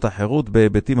זכויות החירות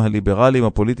בהיבטים הליברליים,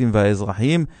 הפוליטיים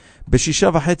והאזרחיים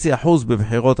ב6.5%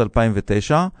 בבחירות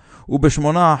 2009 וב8%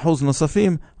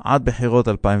 נוספים עד בחירות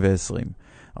 2020.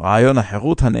 רעיון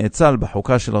החירות הנאצל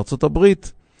בחוקה של ארצות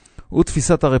הברית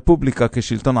ותפיסת הרפובליקה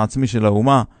כשלטון עצמי של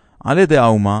האומה על ידי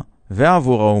האומה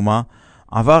ועבור האומה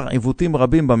עבר עיוותים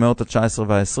רבים במאות ה-19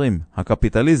 וה-20.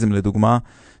 הקפיטליזם לדוגמה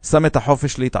שם את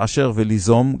החופש להתעשר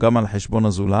וליזום גם על חשבון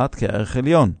הזולת כערך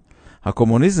עליון.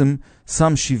 הקומוניזם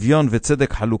שם שוויון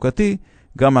וצדק חלוקתי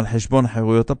גם על חשבון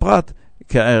חירויות הפרט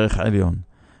כערך עליון.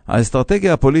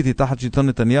 האסטרטגיה הפוליטית תחת שלטון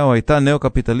נתניהו הייתה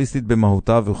נאו-קפיטליסטית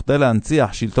במהותה, וכדי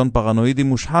להנציח שלטון פרנואידי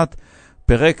מושחת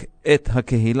פרק את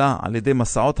הקהילה על ידי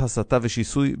מסעות הסתה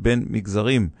ושיסוי בין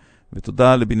מגזרים.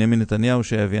 ותודה לבנימין נתניהו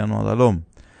שהביאנו עד הלום.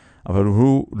 אבל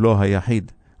הוא לא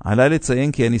היחיד. עליי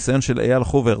לציין כי הניסיון של אייל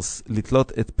חוברס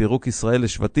לתלות את פירוק ישראל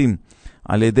לשבטים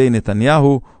על ידי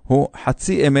נתניהו הוא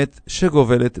חצי אמת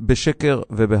שגובלת בשקר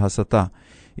ובהסתה.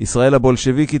 ישראל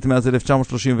הבולשביקית מאז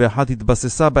 1931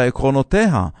 התבססה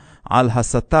בעקרונותיה על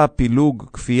הסתה, פילוג,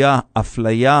 כפייה,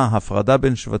 אפליה, הפרדה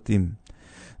בין שבטים.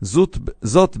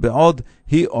 זאת בעוד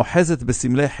היא אוחזת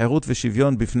בסמלי חירות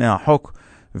ושוויון בפני החוק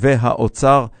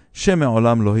והאוצר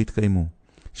שמעולם לא התקיימו.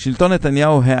 שלטון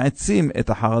נתניהו העצים את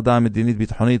החרדה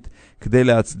המדינית-ביטחונית כדי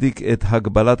להצדיק את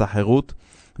הגבלת החירות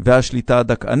והשליטה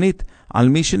הדכאנית על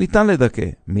מי שניתן לדכא.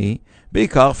 מי?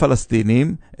 בעיקר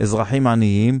פלסטינים, אזרחים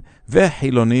עניים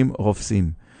וחילונים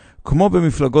רופסים. כמו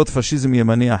במפלגות פשיזם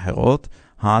ימני אחרות,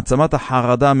 העצמת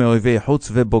החרדה מאויבי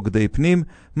חוץ ובוגדי פנים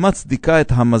מצדיקה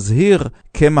את המזהיר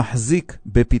כמחזיק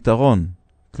בפתרון.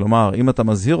 כלומר, אם אתה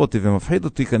מזהיר אותי ומפחיד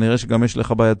אותי, כנראה שגם יש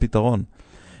לך בעיית פתרון.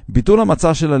 ביטול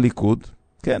המצע של הליכוד,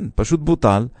 כן, פשוט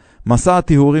בוטל, מסע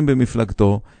הטיהורים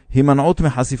במפלגתו, הימנעות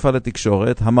מחשיפה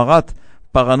לתקשורת, המרת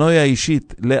פרנויה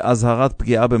אישית להזהרת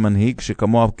פגיעה במנהיג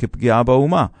שכמוה כפגיעה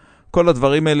באומה. כל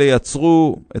הדברים האלה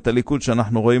יצרו את הליכוד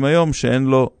שאנחנו רואים היום, שאין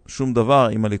לו שום דבר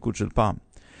עם הליכוד של פעם.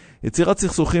 יצירת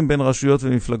סכסוכים בין רשויות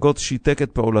ומפלגות שיתק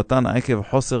את פעולתן עקב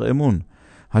חוסר אמון.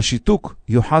 השיתוק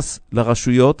יוחס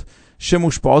לרשויות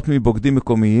שמושפעות מבוגדים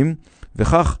מקומיים,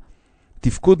 וכך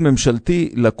תפקוד ממשלתי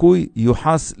לקוי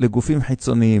יוחס לגופים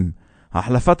חיצוניים.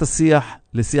 החלפת השיח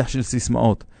לשיח של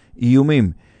סיסמאות,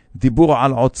 איומים, דיבור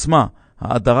על עוצמה,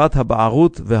 האדרת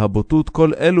הבערות והבוטות,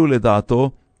 כל אלו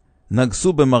לדעתו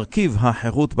נגסו במרכיב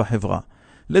החירות בחברה.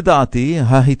 לדעתי,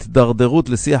 ההתדרדרות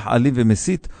לשיח עלי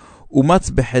ומסית אומץ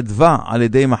בחדווה על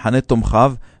ידי מחנה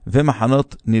תומכיו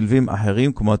ומחנות נלווים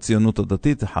אחרים כמו הציונות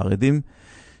הדתית, החרדים,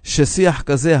 ששיח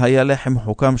כזה היה לחם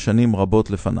חוקם שנים רבות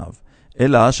לפניו.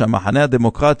 אלא שהמחנה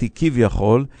הדמוקרטי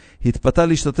כביכול התפתה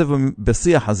להשתתף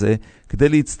בשיח הזה כדי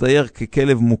להצטייר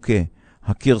ככלב מוכה.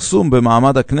 הכרסום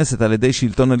במעמד הכנסת על ידי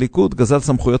שלטון הליכוד גזל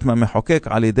סמכויות מהמחוקק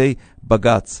על ידי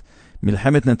בגץ.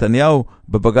 מלחמת נתניהו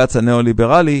בבגץ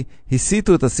הנאו-ליברלי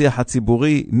הסיטו את השיח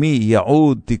הציבורי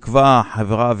מייעוד, תקווה,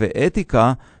 חברה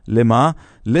ואתיקה למה?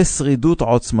 לשרידות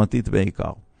עוצמתית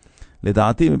בעיקר.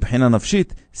 לדעתי, מבחינה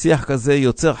נפשית, שיח כזה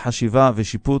יוצר חשיבה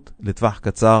ושיפוט לטווח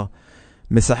קצר,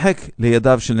 משחק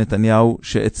לידיו של נתניהו,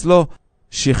 שאצלו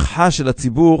שכחה של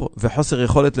הציבור וחוסר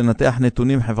יכולת לנתח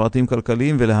נתונים חברתיים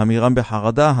כלכליים ולהמירם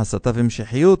בחרדה, הסתה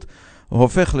והמשכיות,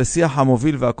 הופך לשיח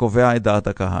המוביל והקובע את דעת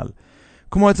הקהל.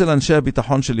 כמו אצל אנשי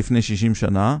הביטחון של לפני 60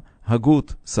 שנה,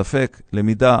 הגות, ספק,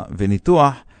 למידה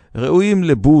וניתוח ראויים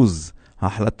לבוז,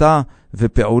 החלטה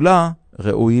ופעולה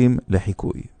ראויים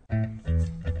לחיקוי.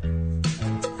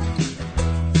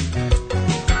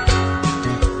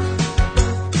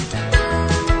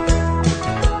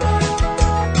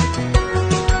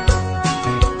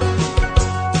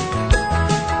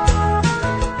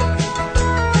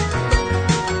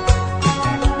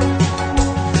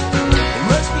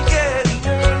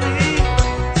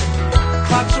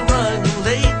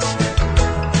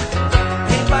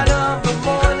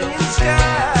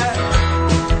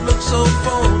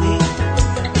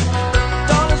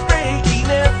 Don't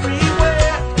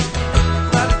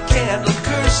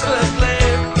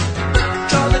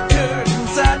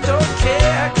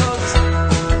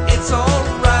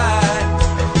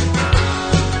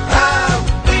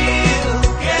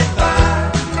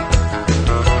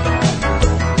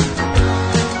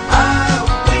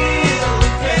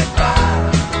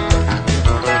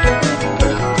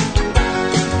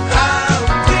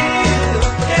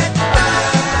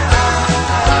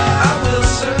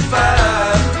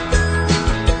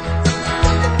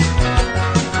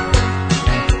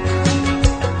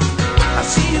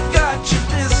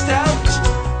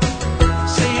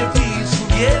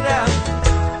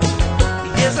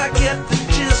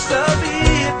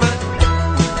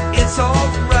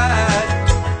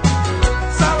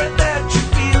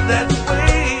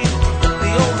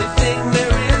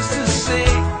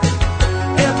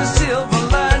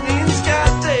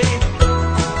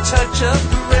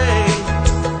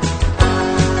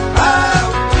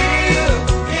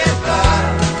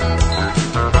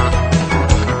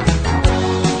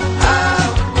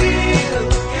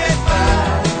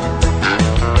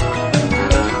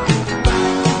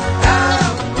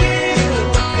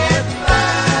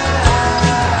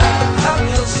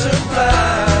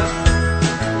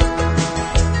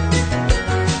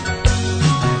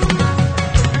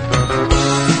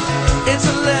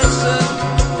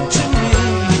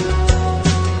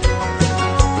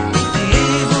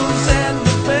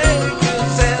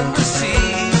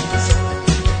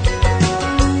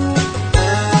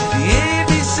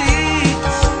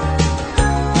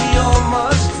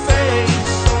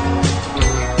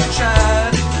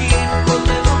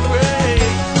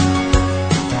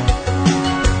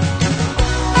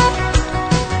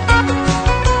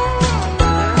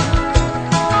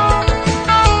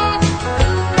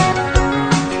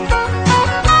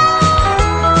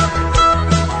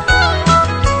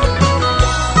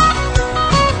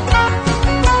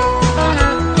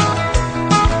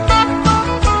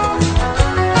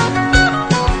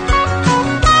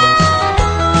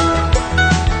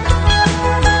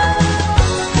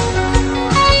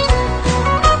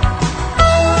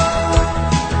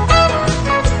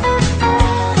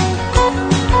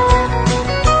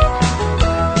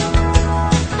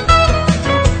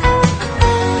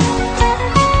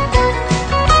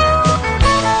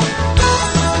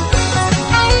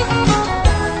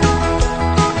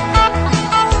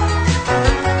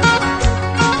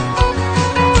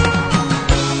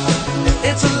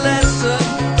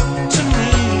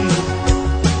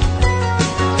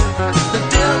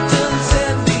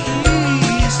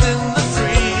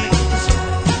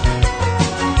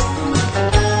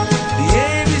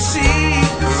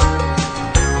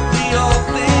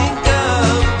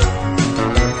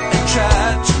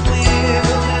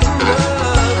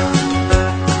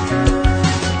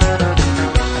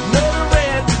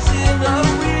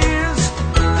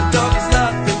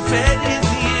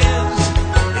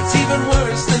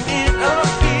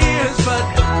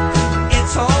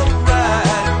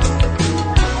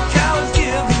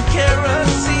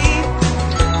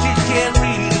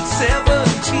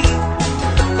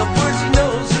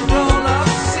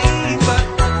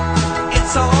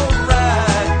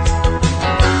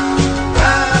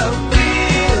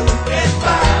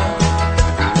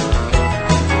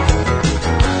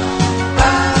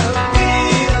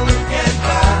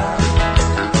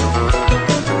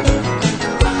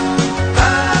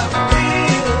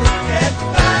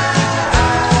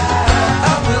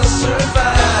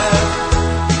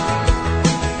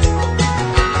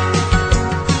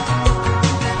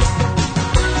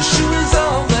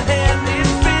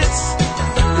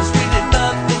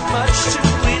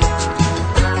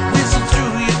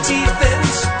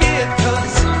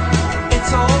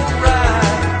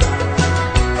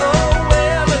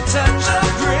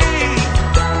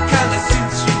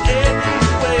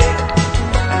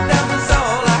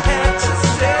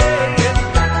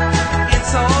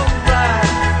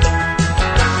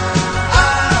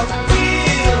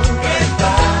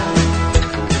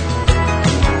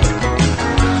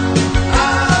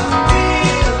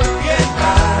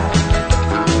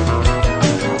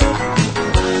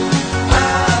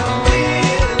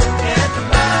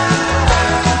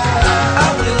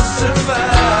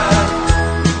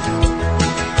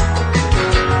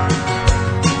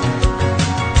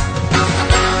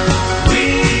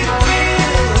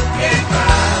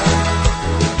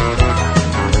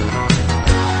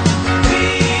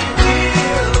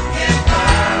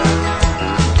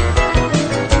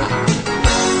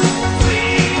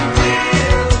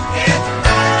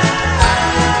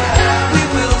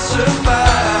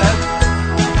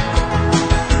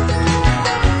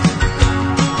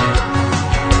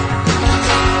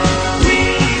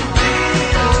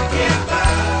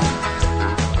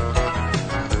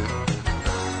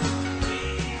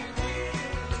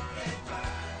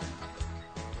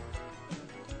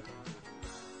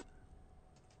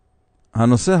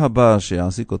הנושא הבא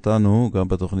שיעסיק אותנו גם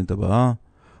בתוכנית הבאה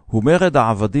הוא מרד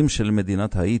העבדים של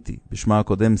מדינת האיטי, בשמה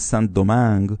הקודם סן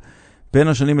דומנג, בין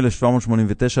השנים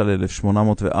 1789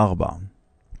 ל-1804.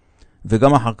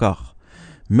 וגם אחר כך.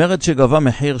 מרד שגבה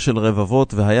מחיר של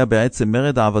רבבות והיה בעצם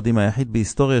מרד העבדים היחיד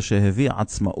בהיסטוריה שהביא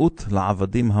עצמאות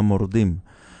לעבדים המורדים.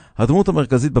 הדמות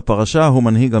המרכזית בפרשה הוא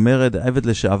מנהיג המרד, עבד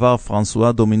לשעבר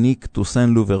פרנסואה דומיניק טוסן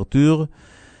לוברטור,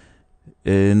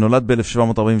 נולד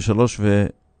ב-1743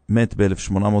 ומת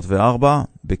ב-1804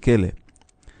 בכלא.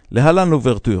 להלן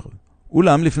לוברטור.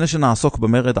 אולם לפני שנעסוק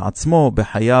במרד עצמו,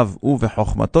 בחייו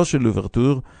ובחוכמתו של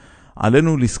לוברטור,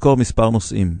 עלינו לזכור מספר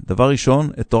נושאים. דבר ראשון,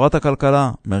 את תורת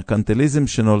הכלכלה, מרקנטליזם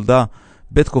שנולדה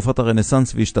בתקופת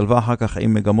הרנסנס והשתלבה אחר כך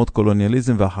עם מגמות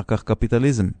קולוניאליזם ואחר כך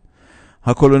קפיטליזם.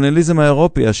 הקולוניאליזם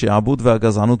האירופי, השעבוד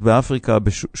והגזענות באפריקה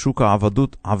בשוק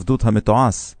העבדות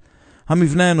המתועש.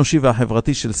 המבנה האנושי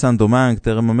והחברתי של סן דומנג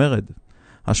טרם המרד.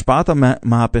 השפעת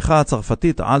המהפכה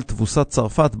הצרפתית על תבוסת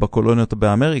צרפת בקולוניות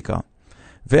באמריקה.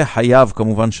 וחייו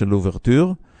כמובן של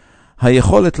לוברטור.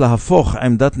 היכולת להפוך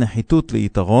עמדת נחיתות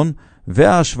ליתרון,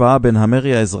 וההשוואה בין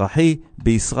המרי האזרחי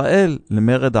בישראל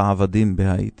למרד העבדים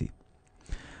בהאיטי.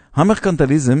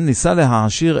 המרקנטליזם ניסה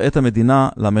להעשיר את המדינה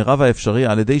למרב האפשרי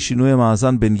על ידי שינוי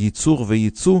המאזן בין ייצור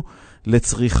וייצוא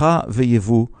לצריכה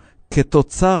ויבוא.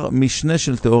 כתוצר משנה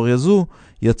של תיאוריה זו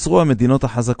יצרו המדינות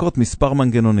החזקות מספר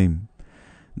מנגנונים.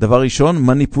 דבר ראשון,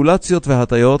 מניפולציות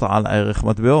והטיות על ערך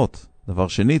מטבעות. דבר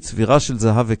שני, צבירה של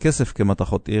זהב וכסף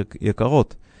כמתכות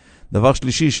יקרות. דבר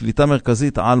שלישי, שליטה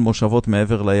מרכזית על מושבות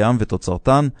מעבר לים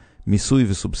ותוצרתן, מיסוי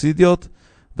וסובסידיות.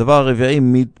 דבר רביעי,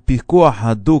 פיקוח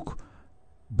הדוק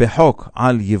בחוק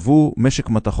על יבוא, משק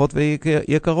מתכות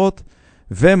ויקרות,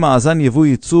 ומאזן יבוא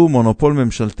ייצוא, מונופול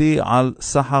ממשלתי על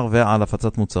סחר ועל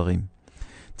הפצת מוצרים.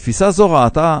 תפיסה זו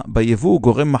ראתה ביבוא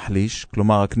גורם מחליש,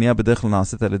 כלומר הקנייה בדרך כלל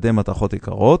נעשית על ידי מתכות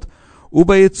יקרות,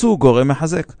 ובייצוא גורם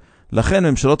מחזק. לכן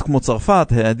ממשלות כמו צרפת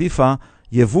העדיפה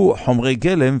יבוא חומרי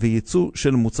גלם וייצוא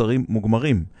של מוצרים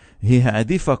מוגמרים. היא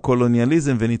העדיפה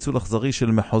קולוניאליזם וניצול אכזרי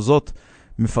של מחוזות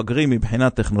מפגרים מבחינה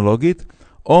טכנולוגית,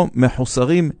 או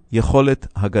מחוסרים יכולת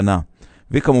הגנה.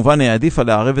 והיא כמובן העדיפה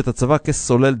לערב את הצבא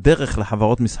כסולל דרך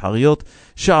לחברות מסחריות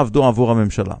שעבדו עבור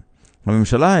הממשלה.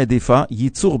 הממשלה העדיפה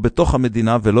ייצור בתוך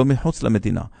המדינה ולא מחוץ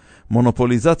למדינה.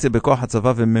 מונופוליזציה בכוח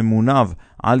הצבא וממוניו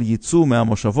על ייצוא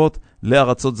מהמושבות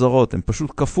לארצות זרות. הם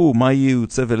פשוט כפו מה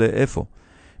ייוצא ולאיפה.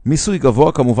 מיסוי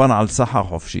גבוה כמובן על סחר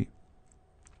חופשי.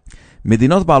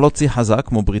 מדינות בעלות צי חזק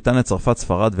כמו בריטניה, צרפת,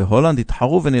 ספרד והולנד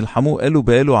התחרו ונלחמו אלו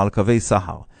באלו על קווי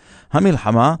סחר.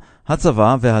 המלחמה,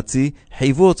 הצבא והצי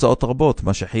חייבו הוצאות רבות,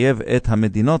 מה שחייב את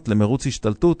המדינות למרוץ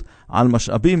השתלטות על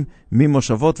משאבים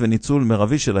ממושבות וניצול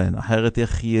מרבי שלהן, אחרת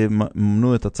איך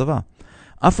יממנו את הצבא.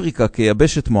 אפריקה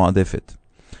כיבשת מועדפת.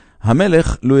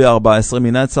 המלך לואי ה-14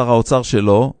 מינה את שר האוצר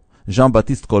שלו, ז'אן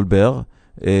בטיסט קולבר,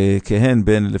 כהן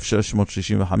בין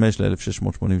 1665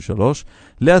 ל-1683,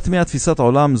 להטמיע תפיסת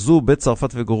עולם זו בצרפת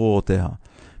וגרורותיה.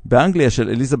 באנגליה של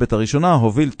אליזבת הראשונה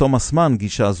הוביל תומאס מן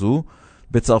גישה זו,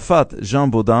 בצרפת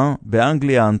ז'אן בודן,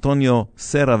 באנגליה אנטוניו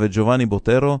סרה וג'ובני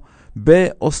בוטרו,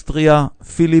 באוסטריה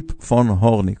פיליפ פון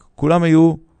הורניק. כולם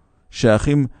היו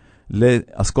שייכים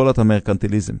לאסכולת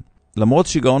המרקנטיליזם. למרות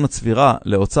שיגעון הצבירה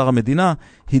לאוצר המדינה,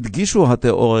 הדגישו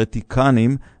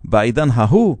התיאורטיקנים בעידן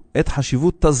ההוא את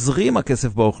חשיבות תזרים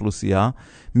הכסף באוכלוסייה,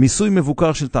 מיסוי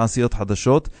מבוקר של תעשיות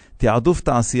חדשות, תעדוף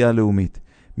תעשייה לאומית.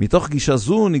 מתוך גישה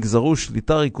זו נגזרו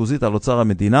שליטה ריכוזית על אוצר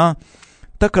המדינה,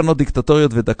 תקנות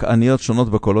דיקטטוריות ודכאניות שונות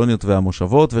בקולוניות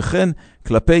והמושבות, וכן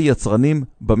כלפי יצרנים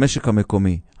במשק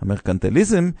המקומי.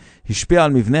 המרקנטליזם השפיע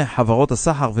על מבנה חברות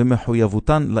הסחר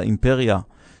ומחויבותן לאימפריה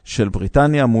של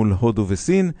בריטניה מול הודו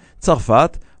וסין,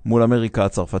 צרפת מול אמריקה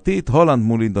הצרפתית, הולנד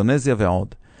מול אינדונזיה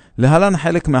ועוד. להלן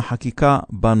חלק מהחקיקה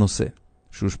בנושא,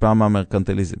 שהושפע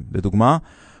מהמרקנטליזם. לדוגמה,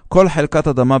 כל חלקת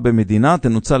אדמה במדינה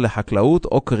תנוצל לחקלאות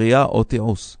או קריאה או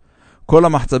תיעוש. כל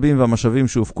המחצבים והמשאבים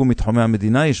שהופקו מתחומי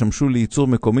המדינה ישמשו לייצור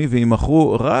מקומי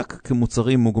וימכרו רק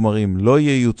כמוצרים מוגמרים, לא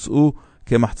ייוצאו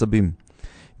כמחצבים.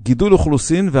 גידול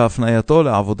אוכלוסין והפנייתו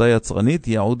לעבודה יצרנית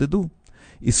יעודדו.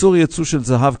 איסור ייצוא של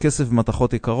זהב, כסף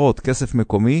ומתכות יקרות, כסף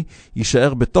מקומי,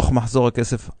 יישאר בתוך מחזור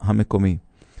הכסף המקומי.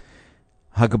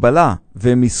 הגבלה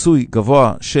ומיסוי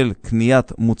גבוה של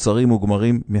קניית מוצרים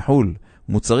מוגמרים מחול.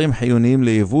 מוצרים חיוניים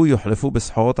ליבוא יוחלפו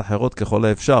בסחורות אחרות ככל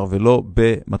האפשר ולא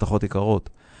במתכות יקרות.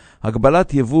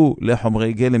 הגבלת יבוא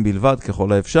לחומרי גלם בלבד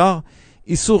ככל האפשר.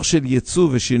 איסור של ייצוא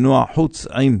ושינוע חוץ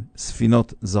עם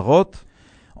ספינות זרות.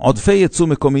 עודפי ייצוא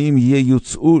מקומיים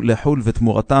ייוצאו לחול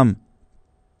ותמורתם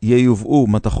ייובאו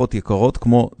מתכות יקרות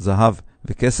כמו זהב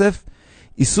וכסף.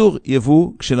 איסור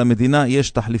יבוא כשלמדינה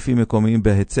יש תחליפים מקומיים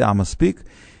בהיצע מספיק.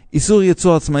 איסור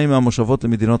ייצוא עצמאי מהמושבות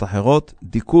למדינות אחרות.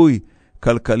 דיכוי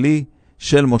כלכלי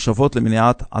של מושבות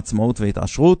למניעת עצמאות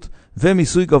והתעשרות,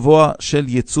 ומיסוי גבוה של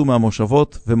ייצוא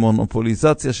מהמושבות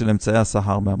ומונופוליזציה של אמצעי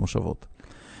הסחר מהמושבות.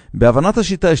 בהבנת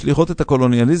השיטה יש לראות את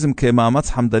הקולוניאליזם כמאמץ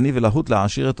חמדני ולהוט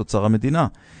להעשיר את אוצר המדינה.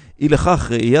 אי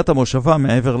לכך ראיית המושבה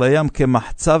מעבר לים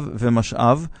כמחצב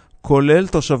ומשאב, כולל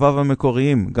תושביו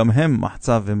המקוריים, גם הם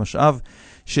מחצב ומשאב,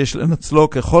 שיש לנצלו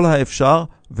ככל האפשר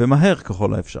ומהר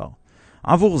ככל האפשר.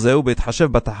 עבור זה ובהתחשב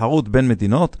בתחרות בין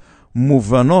מדינות,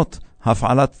 מובנות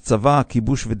הפעלת צבא,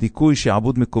 כיבוש ודיכוי,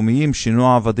 שעבוד מקומיים,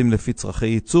 שינוע עבדים לפי צרכי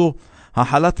ייצור,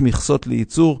 החלת מכסות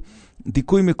לייצור,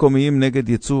 דיכוי מקומיים נגד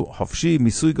ייצוא חופשי,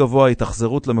 מיסוי גבוה,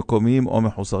 התאכזרות למקומיים או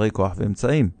מחוסרי כוח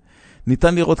ואמצעים.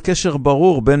 ניתן לראות קשר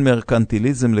ברור בין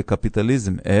מרקנטיליזם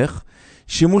לקפיטליזם. איך?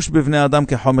 שימוש בבני אדם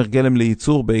כחומר גלם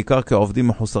לייצור, בעיקר כעובדים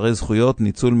מחוסרי זכויות,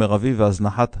 ניצול מרבי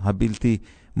והזנחת הבלתי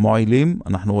מועילים,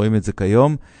 אנחנו רואים את זה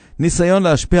כיום. ניסיון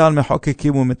להשפיע על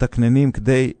מחוקקים ומתקננים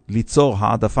כדי ליצור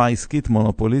העדפה עסקית,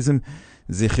 מונופוליזם,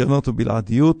 זיכיונות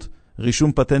ובלעדיות,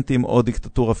 רישום פטנטים או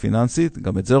דיקטטורה פיננסית,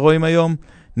 גם את זה רואים היום.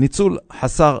 ניצול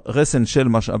חסר רסן של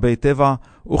משאבי טבע,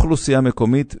 אוכלוסייה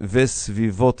מקומית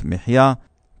וסביבות מחיה,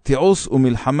 תיעוש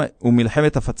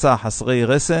ומלחמת הפצה חסרי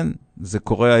רסן, זה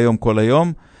קורה היום כל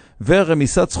היום,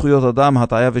 ורמיסת זכויות אדם,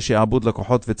 הטעיה ושעבוד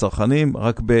לקוחות וצרכנים,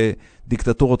 רק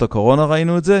בדיקטטורות הקורונה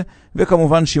ראינו את זה,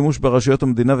 וכמובן שימוש ברשויות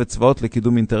המדינה וצבאות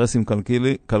לקידום אינטרסים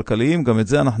כלכליים, גם את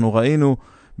זה אנחנו ראינו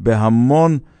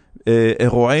בהמון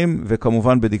אירועים,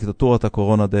 וכמובן בדיקטטורת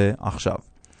הקורונה די עכשיו.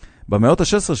 במאות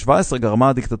ה-16-17 גרמה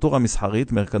הדיקטטורה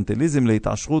המסחרית, מרקנטיליזם,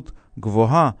 להתעשרות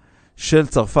גבוהה של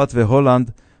צרפת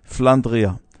והולנד,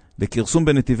 פלנדריה, לכרסום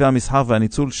בנתיבי המסחר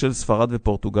והניצול של ספרד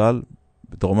ופורטוגל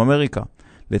בדרום אמריקה,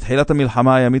 לתחילת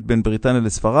המלחמה הימית בין בריטניה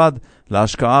לספרד,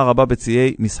 להשקעה רבה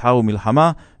בציי מסחר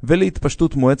ומלחמה,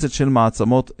 ולהתפשטות מואצת של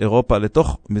מעצמות אירופה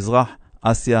לתוך מזרח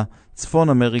אסיה, צפון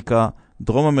אמריקה,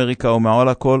 דרום אמריקה ומעל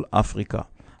הכל אפריקה.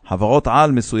 חברות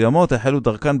על מסוימות החלו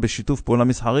דרכן בשיתוף פעולה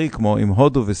מסחרי כמו עם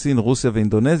הודו וסין, רוסיה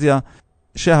ואינדונזיה,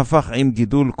 שהפך עם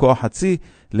גידול כוח הצי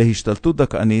להשתלטות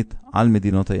דכאנית על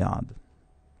מדינות היעד.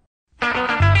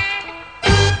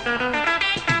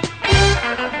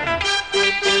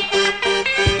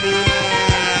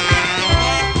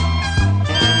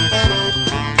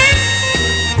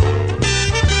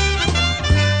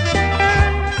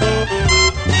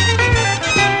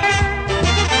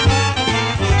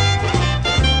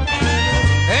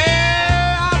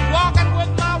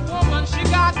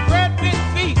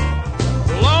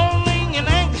 Lonely and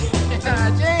angry,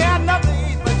 she had nothing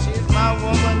to eat, but she's my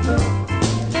woman.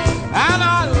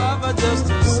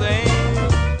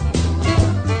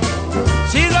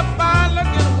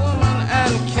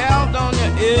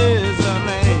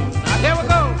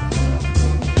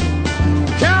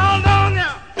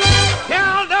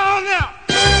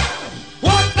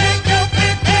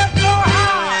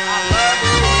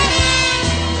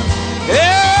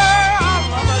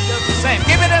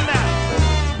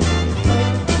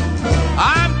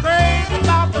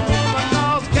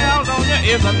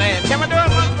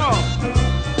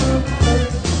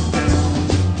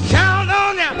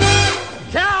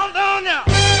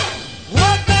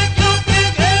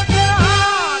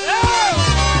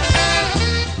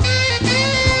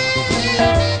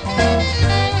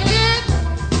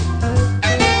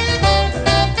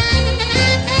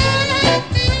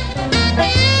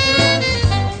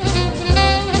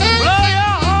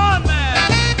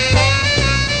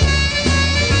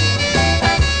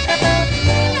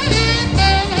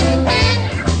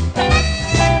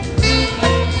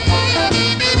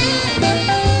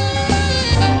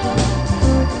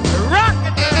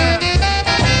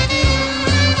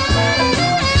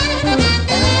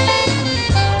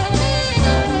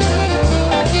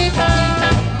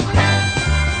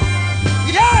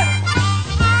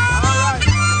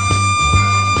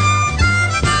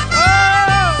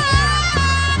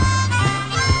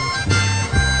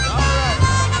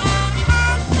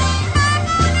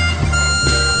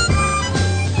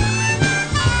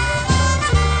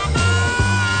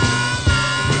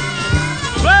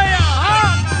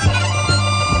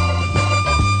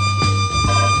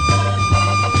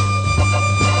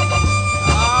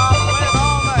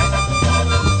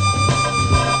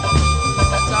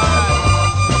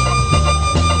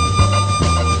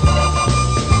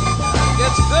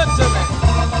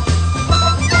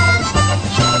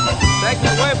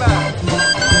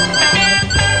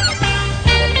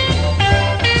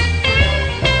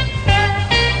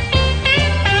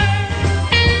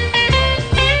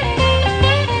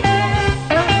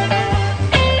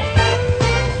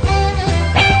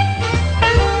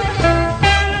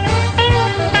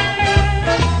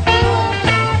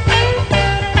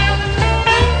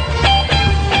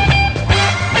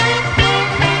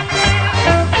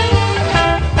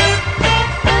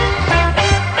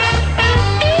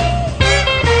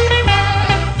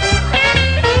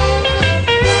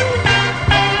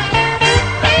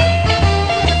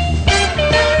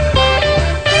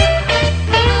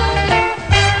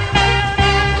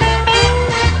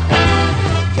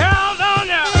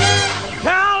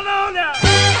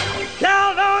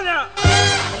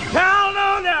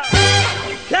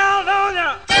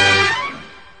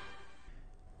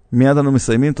 מיד אנו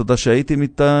מסיימים, תודה שהייתם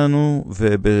איתנו,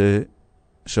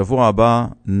 ובשבוע הבא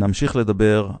נמשיך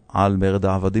לדבר על מרד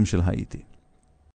העבדים של האיטי.